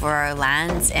taking over our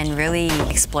lands and really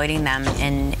exploiting them,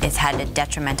 and it's had a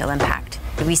detrimental impact.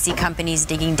 We see companies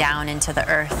digging down into the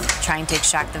earth, trying to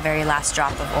extract the very last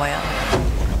drop of oil.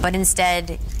 But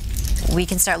instead, we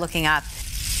can start looking up.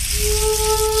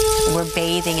 We're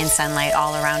bathing in sunlight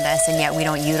all around us, and yet we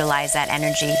don't utilize that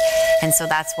energy. And so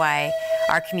that's why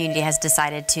our community has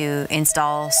decided to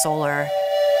install solar.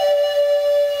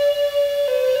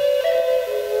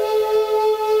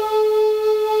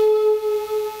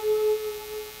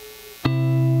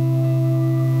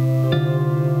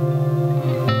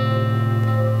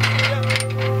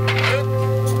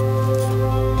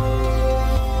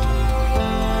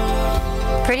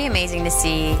 Pretty amazing to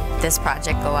see this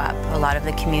project go up. A lot of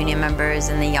the community members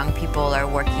and the young people are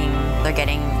working, they're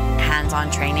getting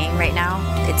hands-on training right now.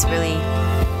 It's really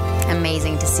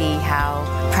amazing to see how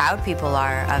proud people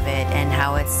are of it and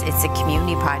how it's a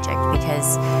community project,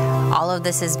 because all of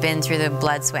this has been through the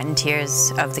blood, sweat, and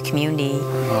tears of the community.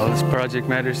 Well, this project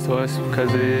matters to us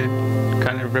because it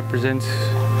kind of represents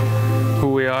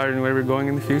who we are and where we're going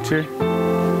in the future.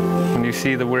 When you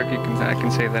see the work, I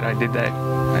can say that I did that.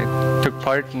 I took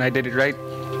part and I did it right.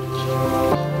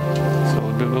 So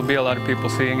there'll be a lot of people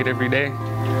seeing it every day.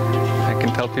 I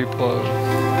can tell people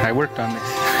I worked on this.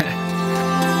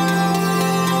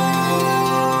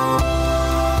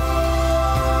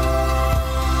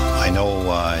 I know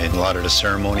in a lot of the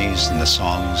ceremonies and the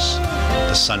songs,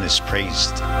 the sun is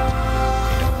praised.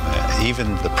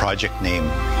 Even the project name,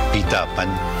 Pitapan,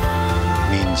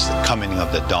 means the coming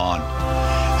of the dawn,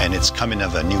 and it's coming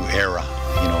of a new era.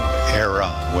 Era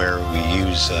where we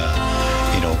use,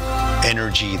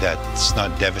 energy that's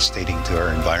not devastating to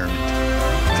our environment.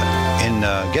 In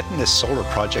getting this solar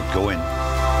project going,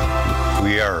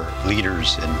 we are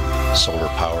leaders in solar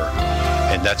power,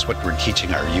 and that's what we're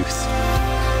teaching our youth.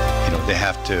 They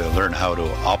have to learn how to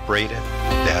operate it,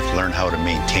 they have to learn how to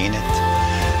maintain it,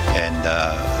 and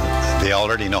they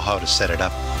already know how to set it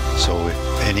up. So if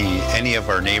any of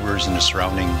our neighbors in the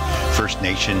surrounding First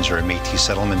Nations or Métis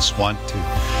settlements want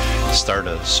to start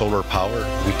a solar power,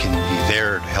 we can be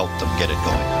there to help them get it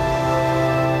going.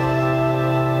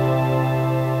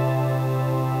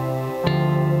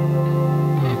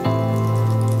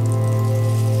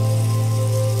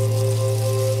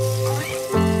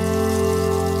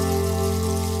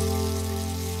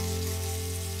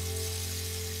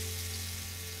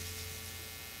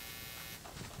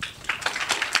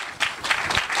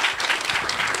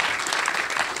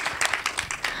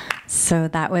 So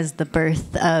that was the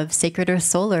birth of Sacred Earth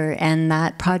Solar, and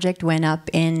that project went up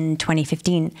in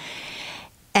 2015.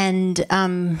 And,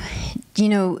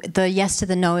 the yes to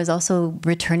the no is also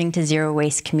returning to zero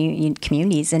waste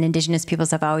communities, and Indigenous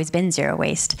peoples have always been zero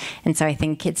waste. And so I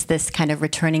think it's this kind of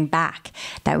returning back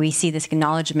that we see this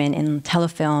acknowledgement in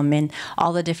Telefilm and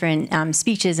all the different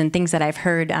speeches and things that I've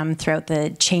heard throughout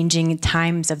the changing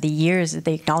times of the years,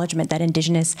 the acknowledgement that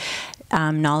Indigenous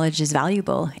knowledge is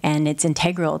valuable and it's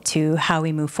integral to how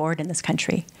we move forward in this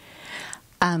country.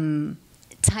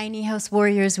 Tiny House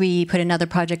Warriors, we put another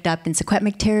project up in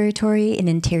Secwepemc territory in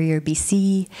interior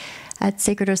BC. At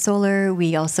Sacred Earth Solar,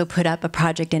 we also put up a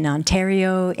project in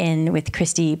Ontario with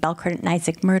Christy Belcourt and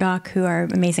Isaac Murdoch, who are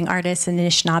amazing artists in the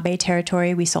Anishinaabe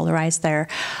territory. We solarized their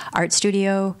art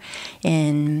studio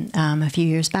in a few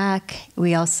years back.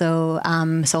 We also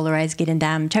solarized Gaydon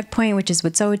Dam Checkpoint, which is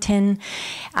Wet'suwet'en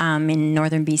in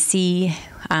northern BC.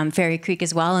 Fairy Creek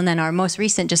as well. And then our most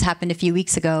recent just happened a few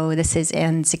weeks ago. This is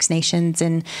in Six Nations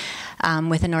and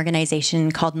with an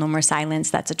organization called No More Silence.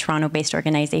 That's a Toronto-based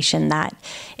organization that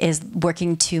is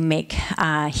working to make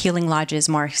healing lodges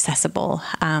more accessible,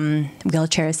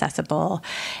 wheelchair accessible,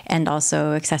 and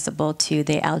also accessible to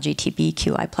the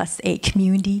LGBTQI+A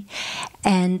community.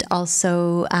 And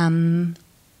also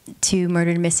to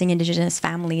murdered and missing Indigenous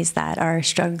families that are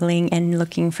struggling and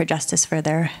looking for justice for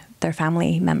their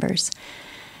family members.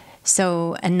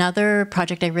 So another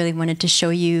project I really wanted to show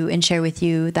you and share with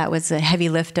you that was a heavy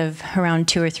lift of around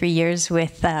 2 or 3 years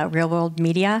with Real World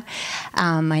Media.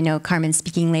 I know Carmen's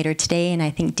speaking later today, and I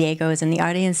think Diego is in the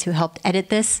audience who helped edit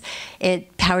this.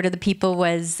 Power to the People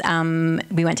was,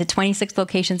 we went to 26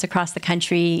 locations across the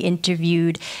country,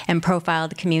 interviewed and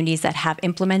profiled the communities that have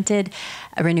implemented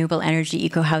renewable energy,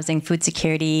 eco-housing, food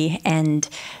security, and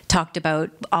talked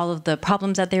about all of the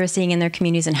problems that they were seeing in their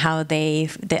communities and how they,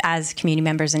 as community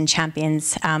members and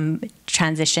champions,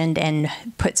 transitioned and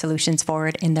put solutions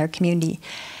forward in their community.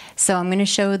 So I'm going to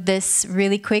show this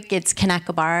really quick. It's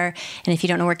Kanaka Bar, and if you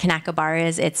don't know where Kanaka Bar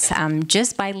is, it's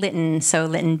just by Lytton. So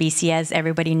Lytton, BC, as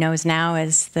everybody knows now,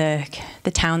 is the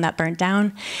town that burnt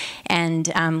down. And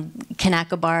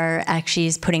Kanaka Bar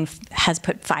actually has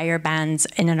put fire bans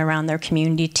in and around their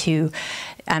community to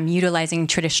utilizing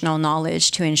traditional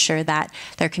knowledge to ensure that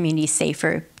their community is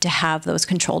safer to have those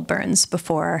controlled burns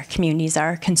before communities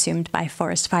are consumed by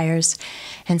forest fires.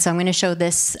 And so I'm going to show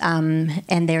this, and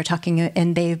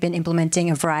they've been implementing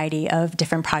a variety of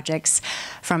different projects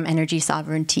from energy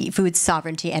sovereignty, food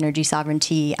sovereignty, energy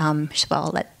sovereignty.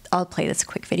 I'll play this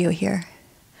quick video here.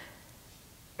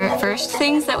 First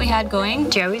things that we had going.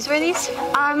 Do you always wear these?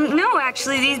 No,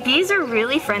 actually, these bees are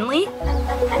really friendly.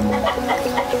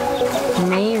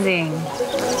 Amazing.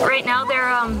 Right now, they're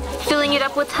filling it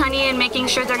up with honey and making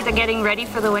sure they're getting ready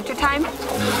for the winter time.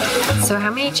 So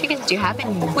how many chickens do you have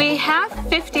in here? We have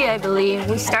 50, I believe.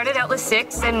 We started out with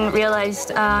 6 and realized,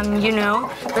 you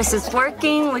know, this is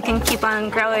working. We can keep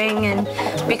on growing and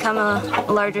become a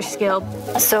larger scale.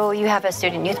 So you have a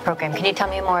student youth program. Can you tell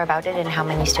me more about it and how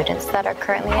many students that are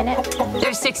currently in it?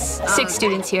 There's six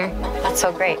students here. That's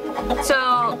so great.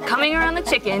 So coming around the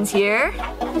chickens here,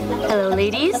 hello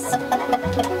ladies,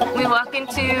 we walk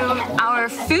into our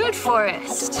food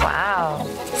forest. Wow.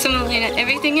 So Melina,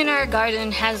 everything in our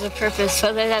garden has a purpose,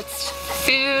 whether that's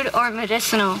food or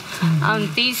medicinal.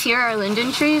 These here are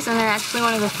linden trees, and they're actually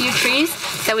one of the few trees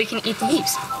that we can eat the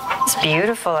leaves. It's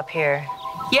beautiful up here.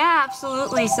 Yeah,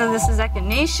 absolutely. So this is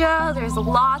echinacea. There's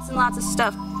lots and lots of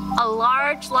stuff. A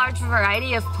large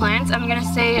variety of plants. I'm gonna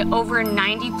say over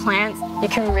 90 plants. You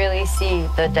can really see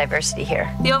the diversity here.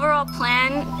 The overall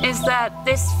plan is that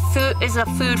this is a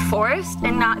food forest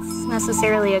and not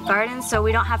necessarily a garden, so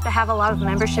we don't have to have a lot of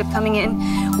membership coming in,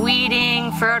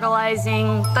 weeding,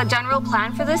 fertilizing. The general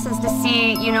plan for this is to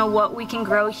see, you know, what we can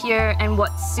grow here and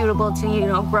what's suitable to, you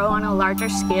know, grow on a larger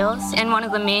scale. And one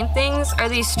of the main things are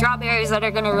these strawberries that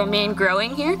are gonna remain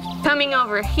growing here. Coming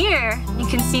over here, you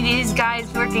can see these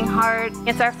guys working hard.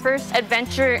 It's our first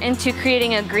adventure into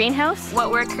creating a greenhouse. What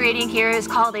we're creating here is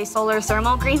called a solar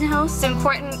thermal greenhouse. It's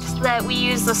important that we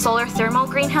use the solar thermal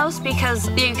greenhouse because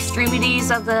the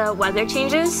extremities of the weather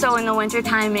changes. So in the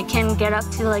wintertime, it can get up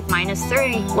to like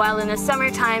 -30, while in the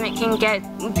summertime, it can get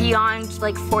beyond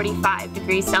like 45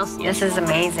 degrees Celsius. This is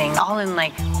amazing. All in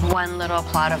like one little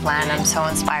plot of land. I'm so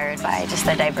inspired by just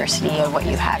the diversity of what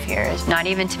you have here. Not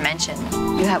even to mention,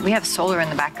 we have solar in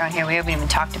the background here we haven't even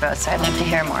talked about, so I'd love to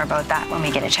hear more about that when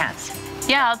we get a chance.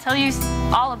 Yeah, I'll tell you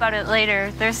all about it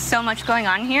later. There's so much going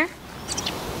on here.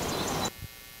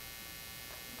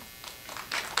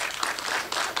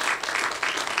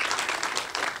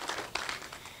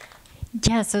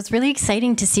 Yeah, so it's really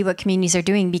exciting to see what communities are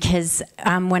doing because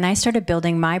when I started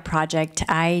building my project,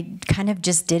 I kind of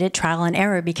just did it trial and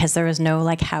error because there was no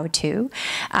like how-to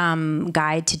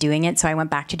guide to doing it. So I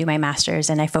went back to do my master's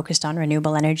and I focused on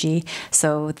renewable energy.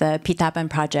 So the Pitapan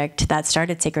project that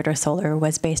started Sacred Earth Solar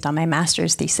was based on my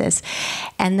master's thesis.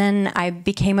 And then I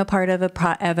became a part of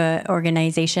a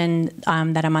organization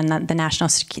that I'm on the national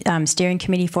steering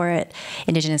committee for it,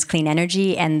 Indigenous Clean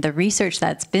Energy. And the research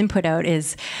that's been put out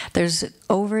is there's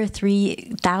over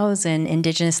 3,000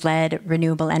 Indigenous-led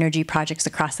renewable energy projects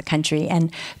across the country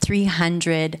and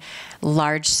 300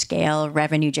 large-scale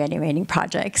revenue-generating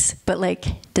projects. But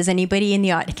like, does anybody in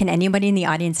the can anybody in the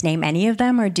audience name any of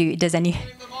them, or does any? Name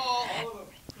them all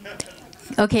of them.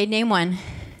 Okay, name one.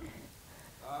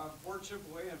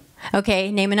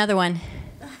 Okay, name another one.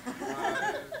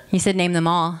 You said name them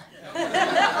all.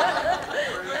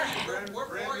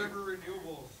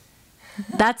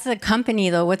 That's a company,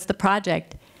 though. What's the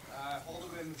project?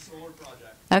 Solar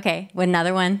project. Okay, what,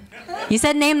 another one? You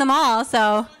said name them all,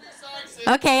 so.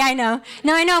 Okay, I know.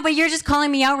 No, I know, but you're just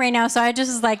calling me out right now, so I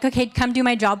just was like, okay, come do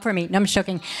my job for me. No, I'm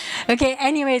joking. Okay,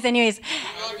 anyways. Love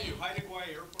you.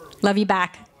 Love you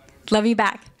back. Love you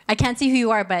back. I can't see who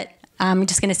you are, but I'm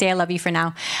just going to say I love you for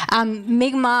now.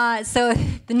 Mi'kmaq, so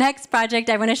the next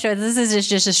project I want to show, this is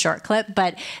just a short clip,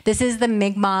 but this is the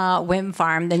Mi'kmaq wind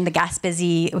farm in the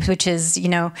Gaspésie, which is, you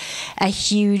know, a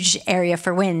huge area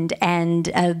for wind. And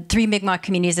 3 Mi'kmaq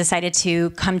communities decided to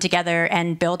come together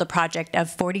and build a project of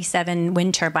 47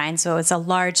 wind turbines. So it's a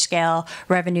large-scale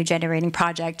revenue-generating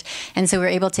project. And so we're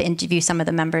able to interview some of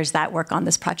the members that work on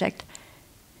this project.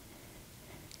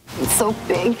 It's so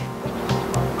big.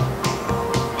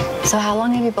 So how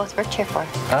long have you both worked here for?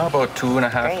 About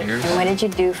 2.5 years. And what did you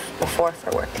do before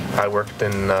for work? I worked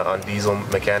on diesel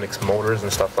mechanics, motors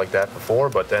and stuff like that before,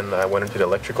 but then I went into the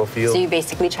electrical field. So you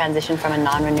basically transitioned from a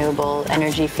non-renewable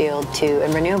energy field to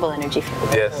a renewable energy field?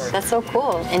 Yes. That's so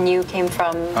cool. And you came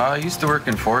from? I used to work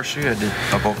in forestry. I did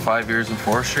about 5 years in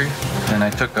forestry, and I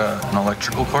took an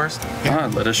electrical course.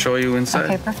 Let us show you inside.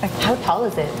 Okay, perfect. How tall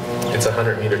is it? It's a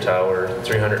 100-meter tower,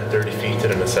 330 feet to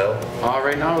the nacelle.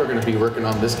 Right now we're going to be working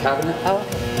on this cabinet. Oh.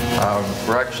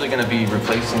 We're actually going to be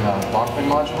replacing a Bachmann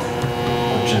module,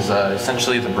 which is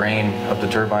essentially the brain of the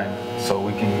turbine, so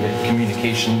we can get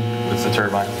communication with the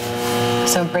turbine.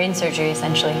 So brain surgery,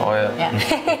 essentially. Oh, yeah.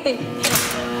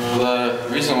 The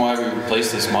reason why we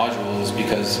replaced this module is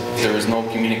because there was no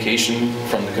communication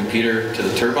from the computer to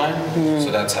the turbine, so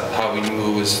that's how we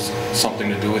knew it was something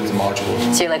to do with the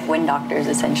module. So you're like wind doctors,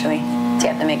 essentially. So you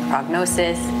have to make a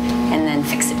prognosis and then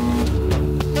fix it.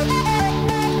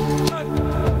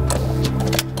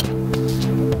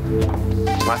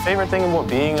 My favorite thing about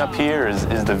being up here is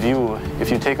the view.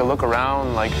 If you take a look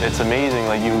around, like, it's amazing.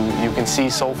 Like, you can see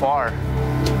so far.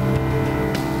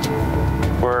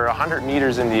 We're 100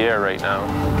 meters in the air right now.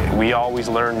 We always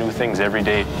learn new things every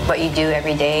day. What you do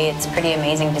every day, it's pretty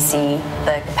amazing to see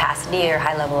the capacity or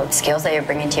high level of skills that you're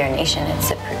bringing to your nation.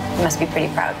 You must be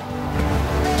pretty proud.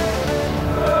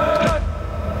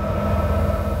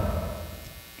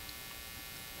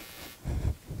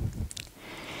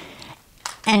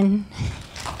 And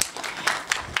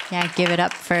yeah, give it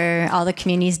up for all the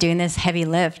communities doing this heavy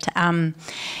lift.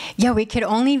 Yeah, we could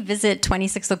only visit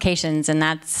 26 locations, and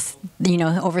that's, you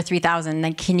know, over 3,000.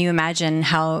 Like, can you imagine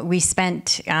how we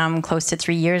spent close to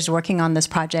 3 years working on this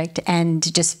project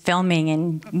and just filming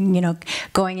and, you know,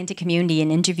 going into community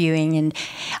and interviewing and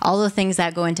all the things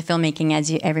that go into filmmaking,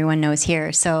 as everyone knows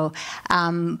here. So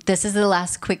this is the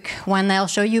last quick one that I'll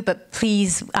show you, but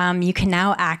please, you can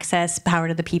now access Power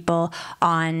to the People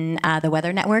on the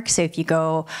Weather Network. So if you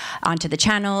go onto the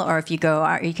channel, or if you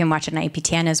go, you can watch it on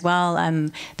APTN as well,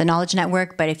 the Knowledge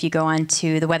Network. But if you go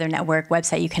onto the Weather Network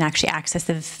website, you can actually access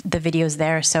the videos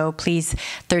there. So please,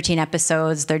 13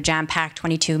 episodes, they're jam-packed,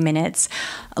 22 minutes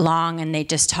long, and they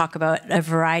just talk about a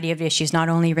variety of issues, not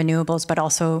only renewables, but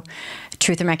also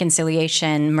truth and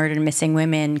reconciliation, murdered and missing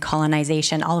women,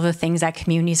 colonization, all of the things that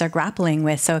communities are grappling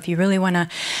with. So if you really want to,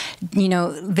 you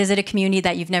know, visit a community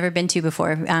that you've never been to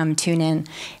before, tune in.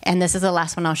 And this is the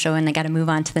last one I'll show, and I got to move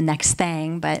on to the next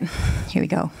thing, but here we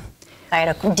go. I had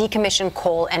a decommissioned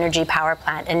coal energy power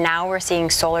plant, and now we're seeing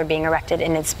solar being erected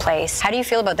in its place. How do you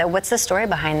feel about that? What's the story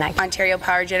behind that? Ontario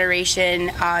Power Generation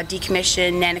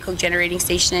decommissioned Nanticoke Generating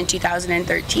Station in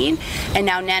 2013, and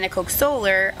now Nanticoke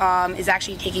Solar is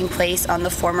actually taking place on the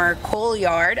former coal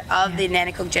yard of the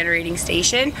Nanticoke Generating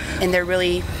Station, and they're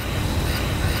really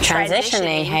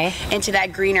transitioning into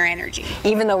that greener energy.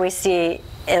 Even though we see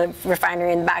a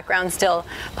refinery in the background still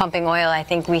pumping oil, I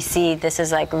think we see this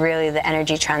is like really the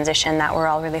energy transition that we're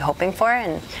all really hoping for,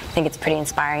 and I think it's pretty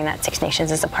inspiring that Six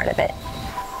Nations is a part of it.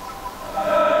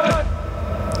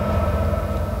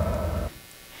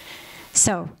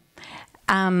 So,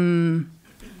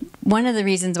 one of the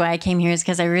reasons why I came here is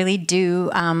because I really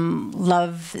do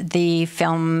love the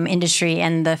film industry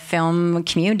and the film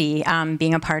community,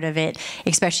 being a part of it.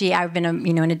 Especially, I've been an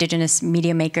Indigenous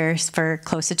media maker for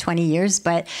close to 20 years,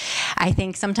 but I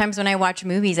think sometimes when I watch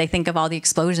movies, I think of all the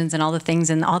explosions and all the things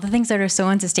that are so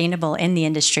unsustainable in the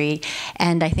industry.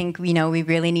 And I think, we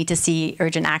really need to see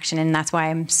urgent action, and that's why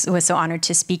I was so honored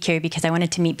to speak here, because I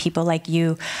wanted to meet people like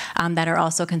you that are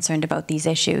also concerned about these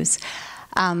issues.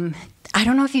 I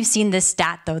don't know if you've seen this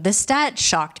stat, though. This stat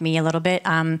shocked me a little bit.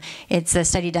 It's a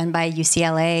study done by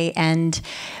UCLA, and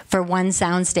for one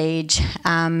soundstage,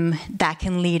 that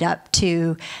can lead up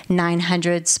to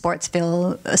 900 sports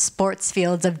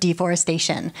fields of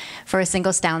deforestation for a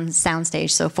single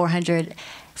soundstage, so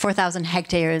 4,000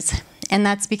 hectares. And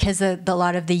that's because a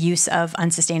lot of the use of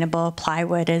unsustainable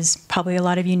plywood is, probably a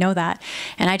lot of you know that.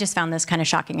 And I just found this kind of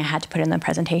shocking. I had to put it in the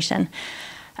presentation.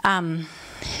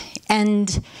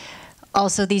 And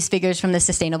also these figures from the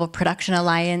Sustainable Production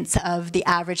Alliance of the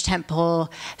average tentpole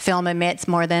film emits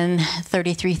more than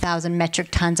 33,000 metric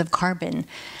tons of carbon.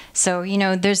 So,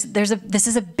 this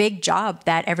is a big job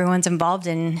that everyone's involved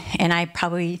in, and I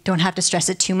probably don't have to stress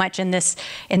it too much in this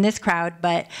crowd,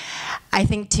 but I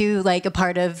think too, like, a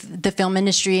part of the film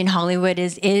industry in Hollywood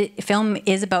film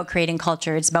is about creating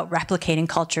culture. It's about replicating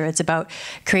culture. It's about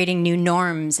creating new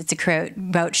norms. It's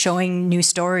about showing new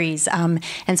stories. And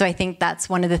so I think that's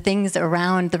one of the things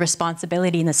around the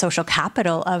responsibility and the social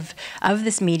capital of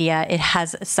this media. It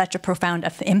has such a profound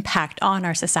impact on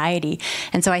our society.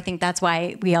 And so I think that's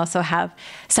why we also have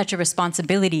such a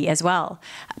responsibility as well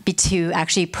to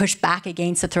actually push back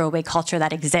against the throwaway culture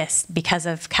that exists because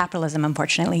of capitalism,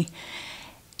 unfortunately.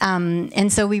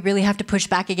 And so we really have to push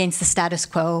back against the status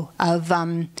quo of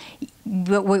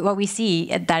what we see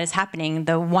that is happening,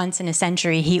 the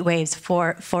once-in-a-century heat waves,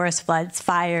 forest floods,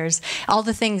 fires, all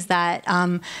the things that,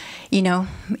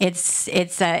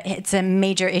 it's a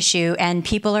major issue, and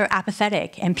people are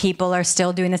apathetic, and people are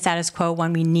still doing the status quo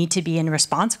when we need to be in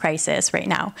response crisis right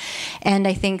now. And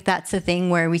I think that's the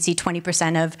thing where we see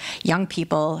 20% of young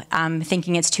people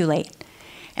thinking it's too late.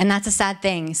 And that's a sad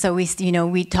thing. So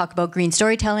we talk about green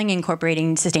storytelling,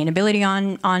 incorporating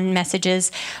sustainability on messages,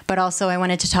 but also I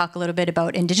wanted to talk a little bit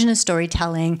about Indigenous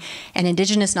storytelling and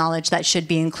Indigenous knowledge that should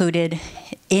be included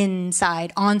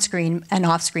inside, on screen, and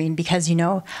off screen, because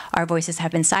our voices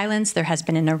have been silenced. There has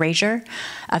been an erasure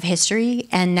of history,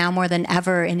 and now more than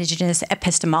ever, Indigenous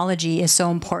epistemology is so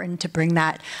important to bring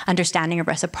that understanding of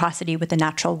reciprocity with the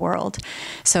natural world.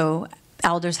 So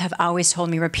elders have always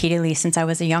told me repeatedly since I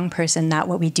was a young person that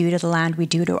what we do to the land, we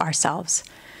do to ourselves.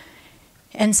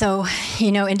 And so,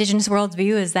 Indigenous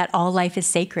worldview is that all life is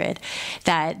sacred,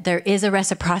 that there is a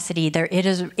reciprocity, there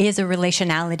is a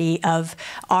relationality of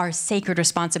our sacred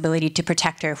responsibility to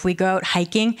protect her. If we go out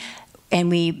hiking, and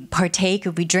we partake,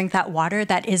 if we drink that water,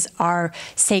 that is our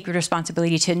sacred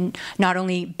responsibility to not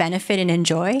only benefit and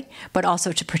enjoy, but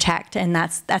also to protect. And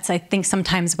that's I think,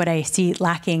 sometimes what I see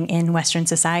lacking in Western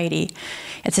society.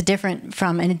 It's a different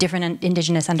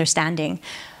Indigenous understanding.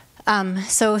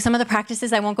 So some of the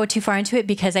practices, I won't go too far into it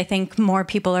because I think more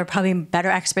people are probably better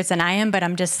experts than I am, but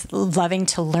I'm just loving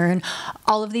to learn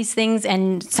all of these things,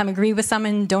 and some agree with some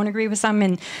and don't agree with some,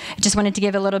 and I just wanted to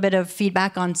give a little bit of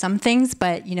feedback on some things,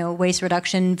 but waste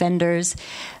reduction, vendors,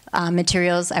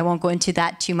 materials, I won't go into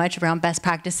that too much around best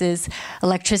practices.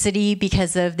 Electricity,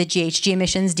 because of the GHG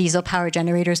emissions, diesel power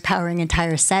generators powering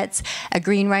entire sets. A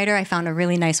green writer, I found a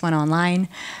really nice one online.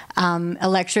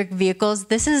 Electric vehicles,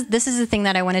 this is the thing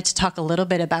that I wanted to talk a little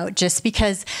bit about, just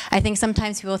because I think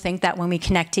sometimes people think that when we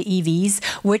connect to EVs,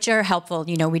 which are helpful,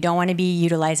 we don't want to be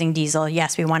utilizing diesel.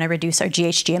 Yes, we want to reduce our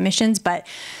GHG emissions, but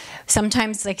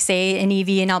sometimes, like say an EV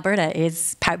in Alberta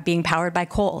is being powered by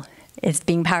coal. It's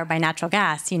being powered by natural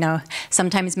gas.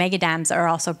 Sometimes mega dams are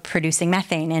also producing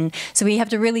methane, and so we have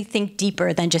to really think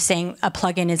deeper than just saying a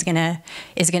plug-in is gonna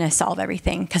solve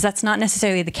everything, because that's not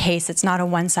necessarily the case. It's not a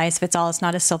one-size-fits-all. It's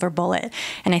not a silver bullet.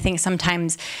 And I think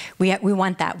sometimes we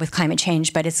want that with climate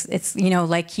change, but it's it's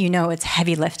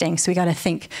heavy lifting. So we got to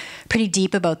think pretty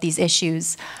deep about these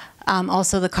issues.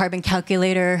 Also, the carbon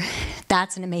calculator,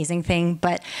 that's an amazing thing,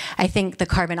 but I think the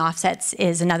carbon offsets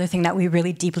is another thing that we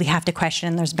really deeply have to question,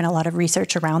 and there's been a lot of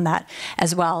research around that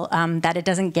as well, that it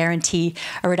doesn't guarantee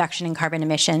a reduction in carbon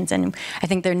emissions, and I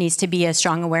think there needs to be a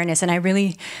strong awareness, and I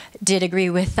really did agree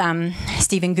with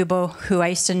Stephen Guilbeault, who I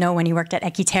used to know when he worked at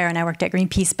Equiterre and I worked at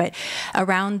Greenpeace, but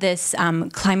around this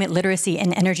climate literacy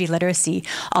and energy literacy,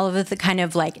 all of the kind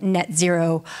of like net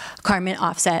zero carbon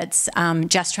offsets,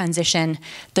 just transition,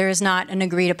 there is not an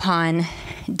agreed upon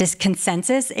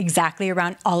consensus exactly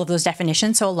around all of those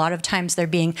definitions. So a lot of times they're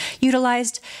being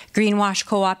utilized, greenwashed,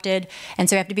 co-opted, and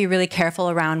so we have to be really careful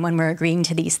around when we're agreeing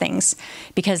to these things,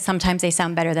 because sometimes they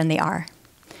sound better than they are.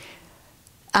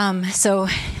 So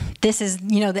this is,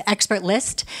 the expert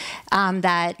list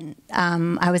that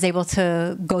I was able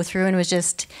to go through and was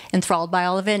just enthralled by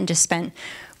all of it and just spent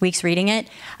weeks reading it.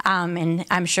 And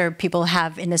I'm sure people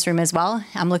have in this room as well.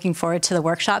 I'm looking forward to the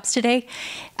workshops today.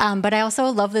 But I also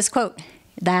love this quote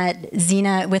that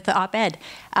Zena, with the op-ed,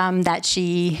 that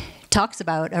she talks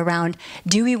about around,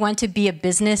 do we want to be a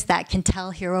business that can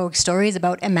tell heroic stories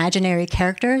about imaginary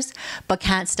characters, but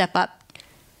can't step up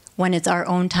when it's our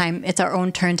own time, it's our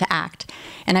own turn to act?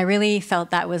 And I really felt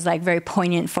that was like very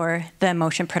poignant for the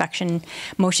motion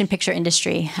picture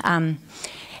industry.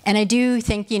 And I do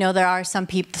think, there are some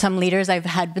leaders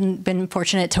I've been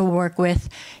fortunate to work with,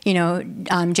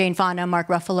 Jane Fonda, Mark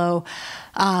Ruffalo.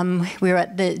 We were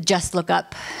at the Just Look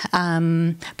Up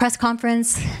press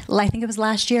conference, I think it was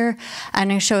last year,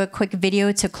 and I show a quick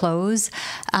video to close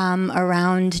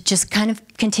around just kind of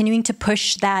continuing to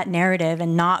push that narrative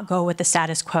and not go with the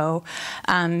status quo,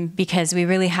 because we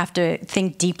really have to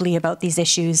think deeply about these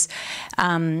issues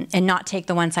and not take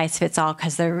the one-size-fits-all,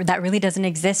 because that really doesn't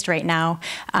exist right now.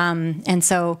 And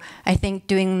so I think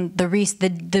doing the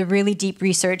really deep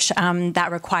research that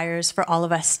requires for all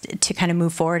of us to kind of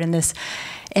move forward in this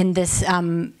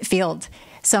field.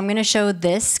 So I'm going to show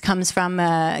this comes from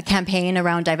a campaign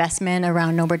around divestment,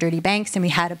 around No More Dirty Banks, and we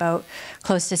had about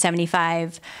close to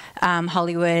 75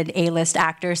 Hollywood A-list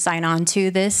actors sign on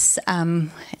to this,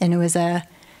 and it was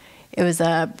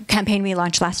a campaign we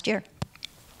launched last year.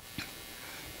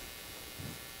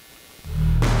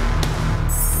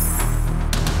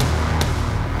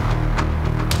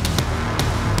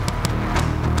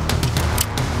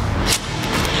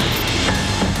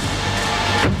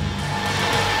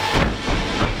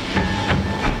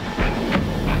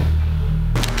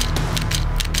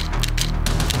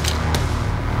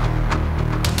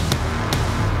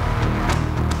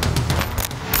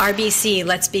 RBC,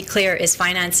 let's be clear, is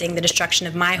financing the destruction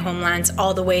of my homelands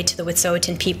all the way to the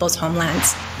Wet'suwet'en people's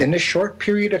homelands. In this short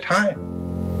period of time,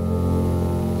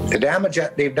 the damage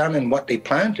that they've done and what they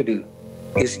plan to do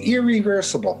is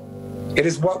irreversible. It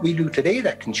is what we do today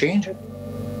that can change it.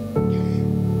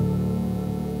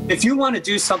 If you want to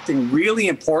do something really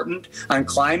important on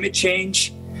climate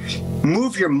change,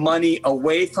 move your money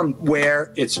away from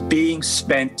where it's being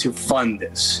spent to fund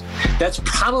this. That's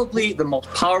probably the most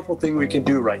powerful thing we can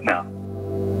do right now.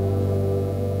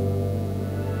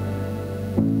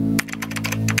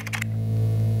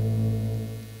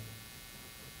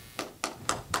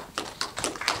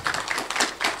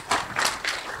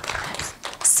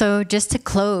 So just to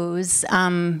close,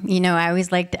 I always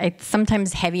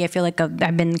sometimes heavy, I feel like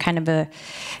I've been kind of a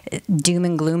doom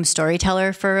and gloom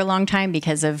storyteller for a long time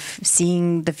because of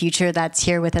seeing the future that's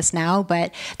here with us now.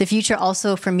 But the future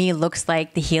also for me looks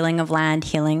like the healing of land,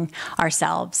 healing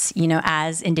ourselves,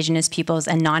 as Indigenous peoples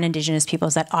and non-Indigenous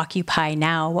peoples that occupy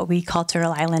now what we call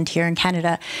Turtle Island here in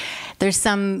Canada. There's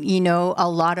a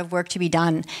lot of work to be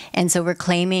done. And so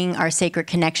reclaiming our sacred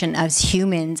connection as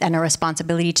humans and our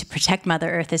responsibility to protect Mother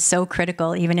Earth is so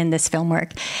critical, even in this film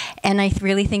work. And I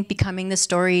really think becoming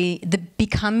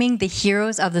the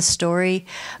heroes of the story,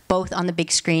 both on the big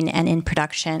screen and in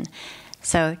production.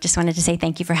 So just wanted to say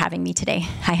thank you for having me today.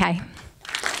 Hi.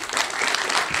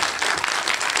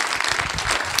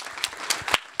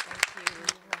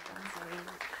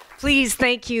 Please,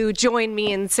 thank you. Join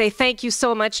me and say thank you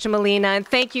so much to Melina, and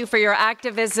thank you for your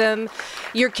activism,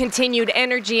 your continued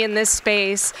energy in this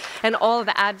space, and all of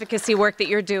the advocacy work that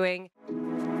you're doing.